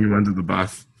out Bob. You under the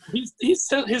bus.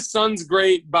 His son's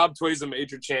great. Bob Tway's a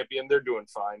major champion. They're doing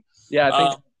fine. Yeah, I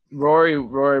think Rory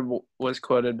was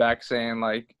quoted back saying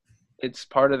like it's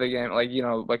part of the game. Like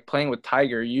like playing with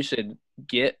Tiger, you should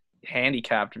get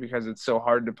handicapped because it's so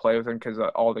hard to play with him because of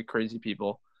all the crazy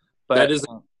people. But that is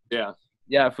yeah.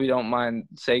 If we don't mind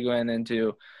segueing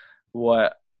into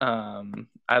what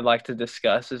I'd like to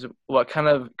discuss is what kind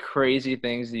of crazy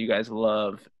things do you guys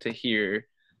love to hear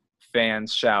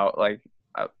fans shout? Like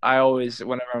I always,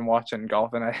 whenever I'm watching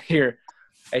golf and I hear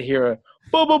a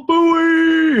Bubba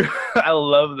Booey. I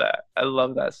love that. I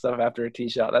love that stuff after a tee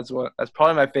shot. That's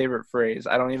probably my favorite phrase.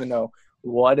 I don't even know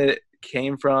what it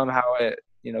came from, how it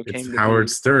came to Howard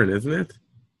be. Stern, isn't it?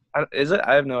 Is it?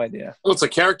 I have no idea. Well, it's a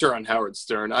character on Howard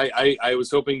Stern. I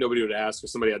was hoping nobody would ask or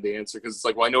somebody had the answer because it's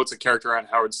like, well, I know it's a character on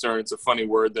Howard Stern. It's a funny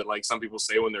word that like some people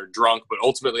say when they're drunk, but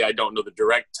ultimately I don't know the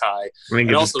direct tie.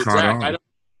 And also,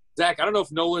 Zach, I don't know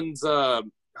if Nolan's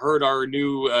heard our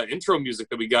new intro music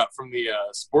that we got from the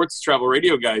sports travel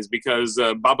radio guys because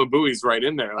Baba Booey's right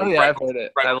in there. Like, I've heard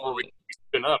it. Right before we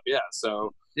spin up, yeah.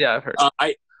 So yeah, I've heard.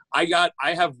 I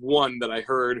have one that I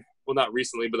heard. well, not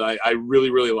recently, but I really,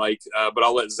 really like. But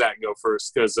I'll let Zach go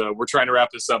first because we're trying to wrap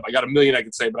this up. I got a million I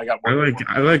could say, but I got one.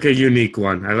 I like a unique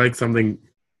one. I like something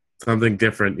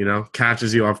different.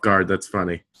 Catches you off guard. That's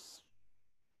funny.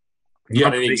 You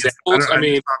got any examples? I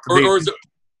mean, or is it?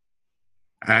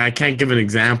 I can't give an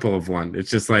example of one.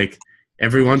 It's just like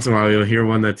every once in a while you'll hear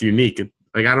one that's unique.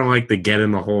 Like I don't like the get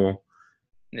in the hole.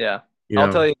 Yeah,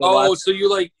 I'll tell you. So you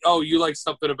like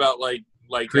something about like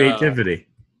creativity.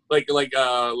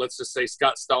 Let's just say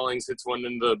Scott Stallings hits one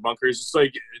in the bunker. He's just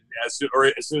like, as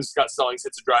soon as Scott Stallings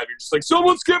hits a drive, you're just like,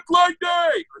 someone skip flag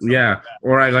day. Yeah,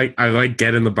 or I like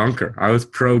get in the bunker. I was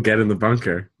pro get in the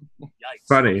bunker. Yikes.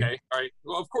 Funny. Okay. All right.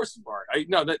 Well, of course you are.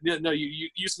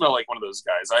 You smell like one of those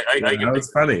guys. That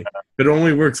was funny, but it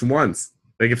only works once.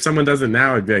 Like if someone does it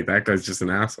now, I'd be like, that guy's just an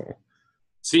asshole.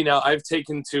 See, now I've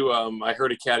taken to. I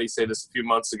heard a caddy say this a few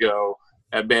months ago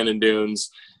at Brendon Dunes.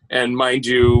 And mind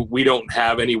you, we don't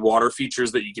have any water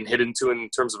features that you can hit into in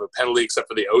terms of a penalty except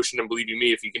for the ocean. And believe you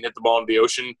me, if you can hit the ball into the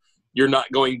ocean, you're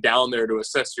not going down there to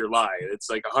assess your lie. It's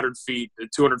like 100 feet,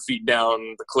 200 feet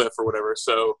down the cliff or whatever.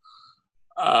 So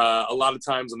a lot of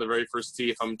times on the very first tee,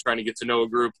 if I'm trying to get to know a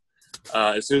group,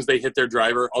 as soon as they hit their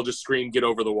driver, I'll just scream, get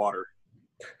over the water.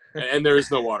 And there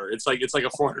is no water. It's like a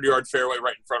 400-yard fairway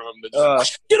right in front of them. That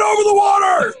just, get over the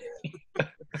water!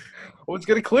 Who's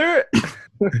going to clear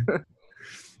it?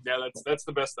 Yeah, that's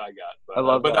the best I got. But, I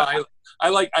love that. I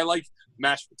like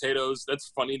mashed potatoes.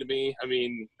 That's funny to me. I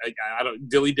mean, I don't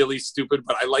dilly stupid,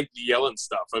 but I like the yelling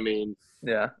stuff. I mean,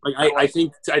 yeah. Like I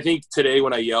think today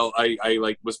when I yell, I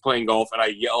like was playing golf and I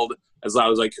yelled as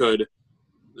loud as I could,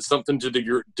 something to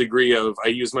the degree of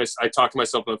I talked to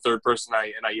myself in the third person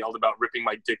and I yelled about ripping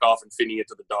my dick off and feeding it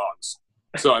to the dogs.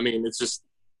 So I mean, it's just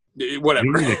whatever.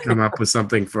 We need to come up with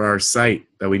something for our site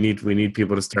that we need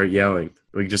people to start yelling.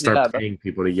 We can just start paying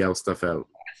people to yell stuff out.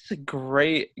 That's a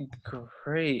great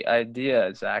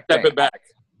idea, Zach. Step it back.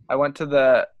 I went to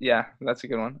that's a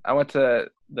good one. I went to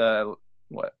the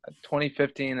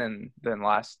 2015 and then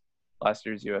last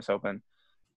year's U.S. Open,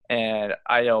 and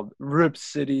I yelled "Rip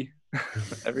City"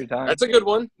 every time. That's a good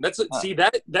one. That's a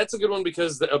good one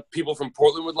because people from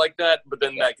Portland would like that, but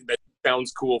then that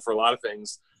sounds cool for a lot of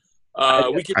things. I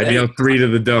yelled 3 to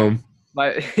the dome.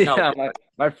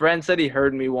 My friend said he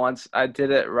heard me once. I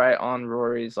did it right on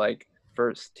Rory's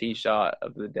first tee shot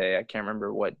of the day. I can't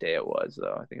remember what day it was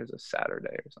though. I think it was a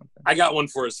Saturday or something. I got one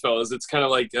for us, fellas. It's kind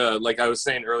of like I was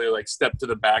saying earlier, like step to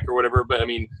the back or whatever. But I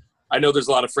mean, I know there's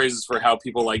a lot of phrases for how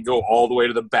people go all the way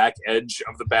to the back edge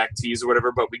of the back tees or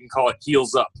whatever. But we can call it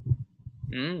heels up.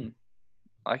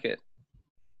 Like it.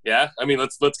 Yeah, I mean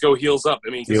let's go heels up. I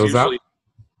mean, heels usually, up.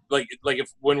 Like if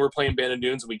when we're playing Brendon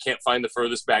Dunes and we can't find the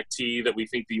furthest back tee that we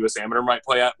think the U.S. Amateur might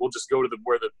play at, we'll just go to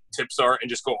where the tips are and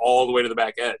just go all the way to the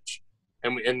back edge,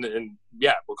 and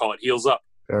we'll call it heels up.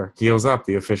 There, heels up,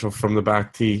 the official from the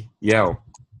back tee yell.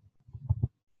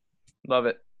 Love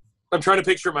it. I'm trying to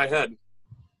picture in my head.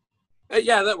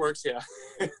 Yeah, that works. Yeah,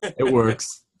 it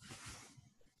works.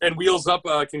 And Wheels Up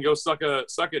can go suck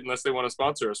it unless they want to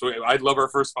sponsor us. I'd love our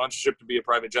first sponsorship to be a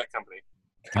private jet company.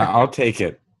 I'll take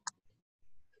it.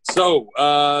 So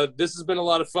this has been a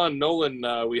lot of fun.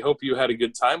 Nolan, we hope you had a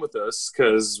good time with us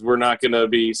because we're not going to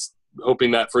be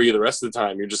hoping that for you the rest of the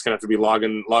time. You're just going to have to be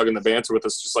logging the banter with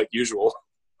us just like usual.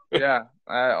 Yeah.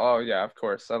 Of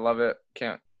course. I love it.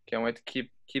 Can't wait to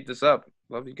keep this up.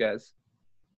 Love you guys.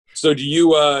 So do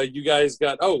you guys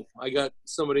got – I got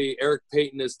somebody – Eric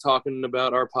Payton is talking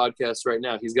about our podcast right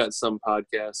now. He's got some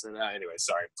podcasts. And anyway,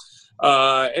 sorry.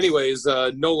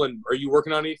 Nolan, are you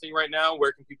working on anything right now?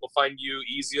 Where can people find you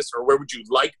easiest, or where would you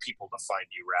like people to find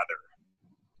you rather?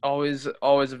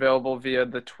 Always available via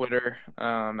the Twitter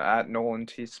at Nolan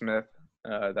T. Smith.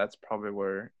 That's probably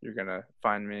where you're going to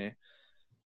find me.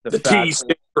 The T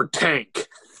stands for tank.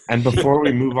 And before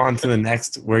we move on to the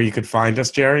next where you could find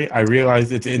us, Jerry, I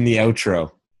realized it's in the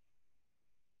outro.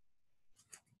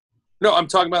 No, I'm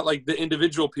talking about the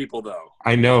individual people, though.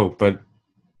 I know, but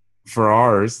for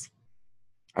ours,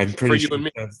 I'm pretty sure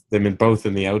it says them both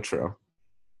in the outro.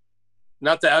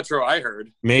 Not the outro I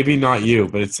heard. Maybe not you,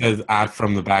 but it says at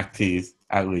from the back tees,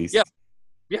 at least.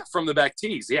 Yeah, from the back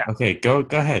tees, yeah. Okay, go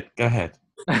ahead. Go ahead.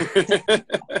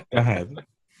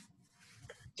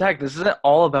 Jack, this isn't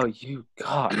all about you.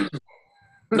 God.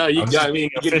 No,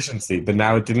 efficiency, but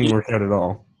now it didn't work out at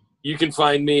all. You can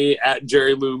find me at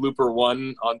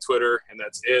JerryLouLooper1 on Twitter, and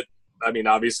that's it. I mean,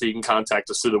 obviously, you can contact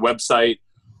us through the website,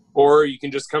 or you can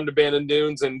just come to Brendon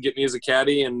Dunes and get me as a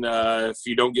caddy. And if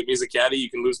you don't get me as a caddy, you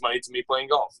can lose money to me playing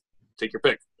golf. Take your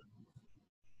pick.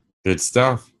 Good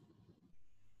stuff.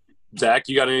 Zach,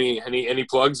 you got any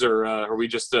plugs, or are we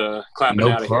just clapping no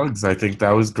out of here? plugs. I think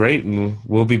that was great, and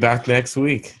we'll be back next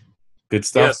week. Good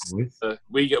stuff. Yes,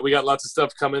 we got lots of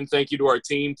stuff coming. Thank you to our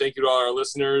team. Thank you to all our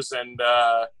listeners, and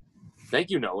thank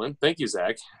you, Nolan. Thank you,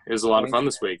 Zach. It was a lot of fun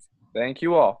this week. Thank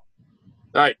you all.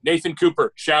 All right, Nathan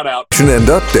Cooper, shout out. And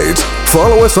updates.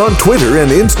 Follow us on Twitter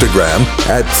and Instagram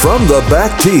at From the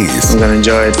Back Tees. I'm going to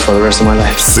enjoy it for the rest of my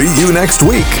life. See you next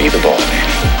week. Be the ball, man.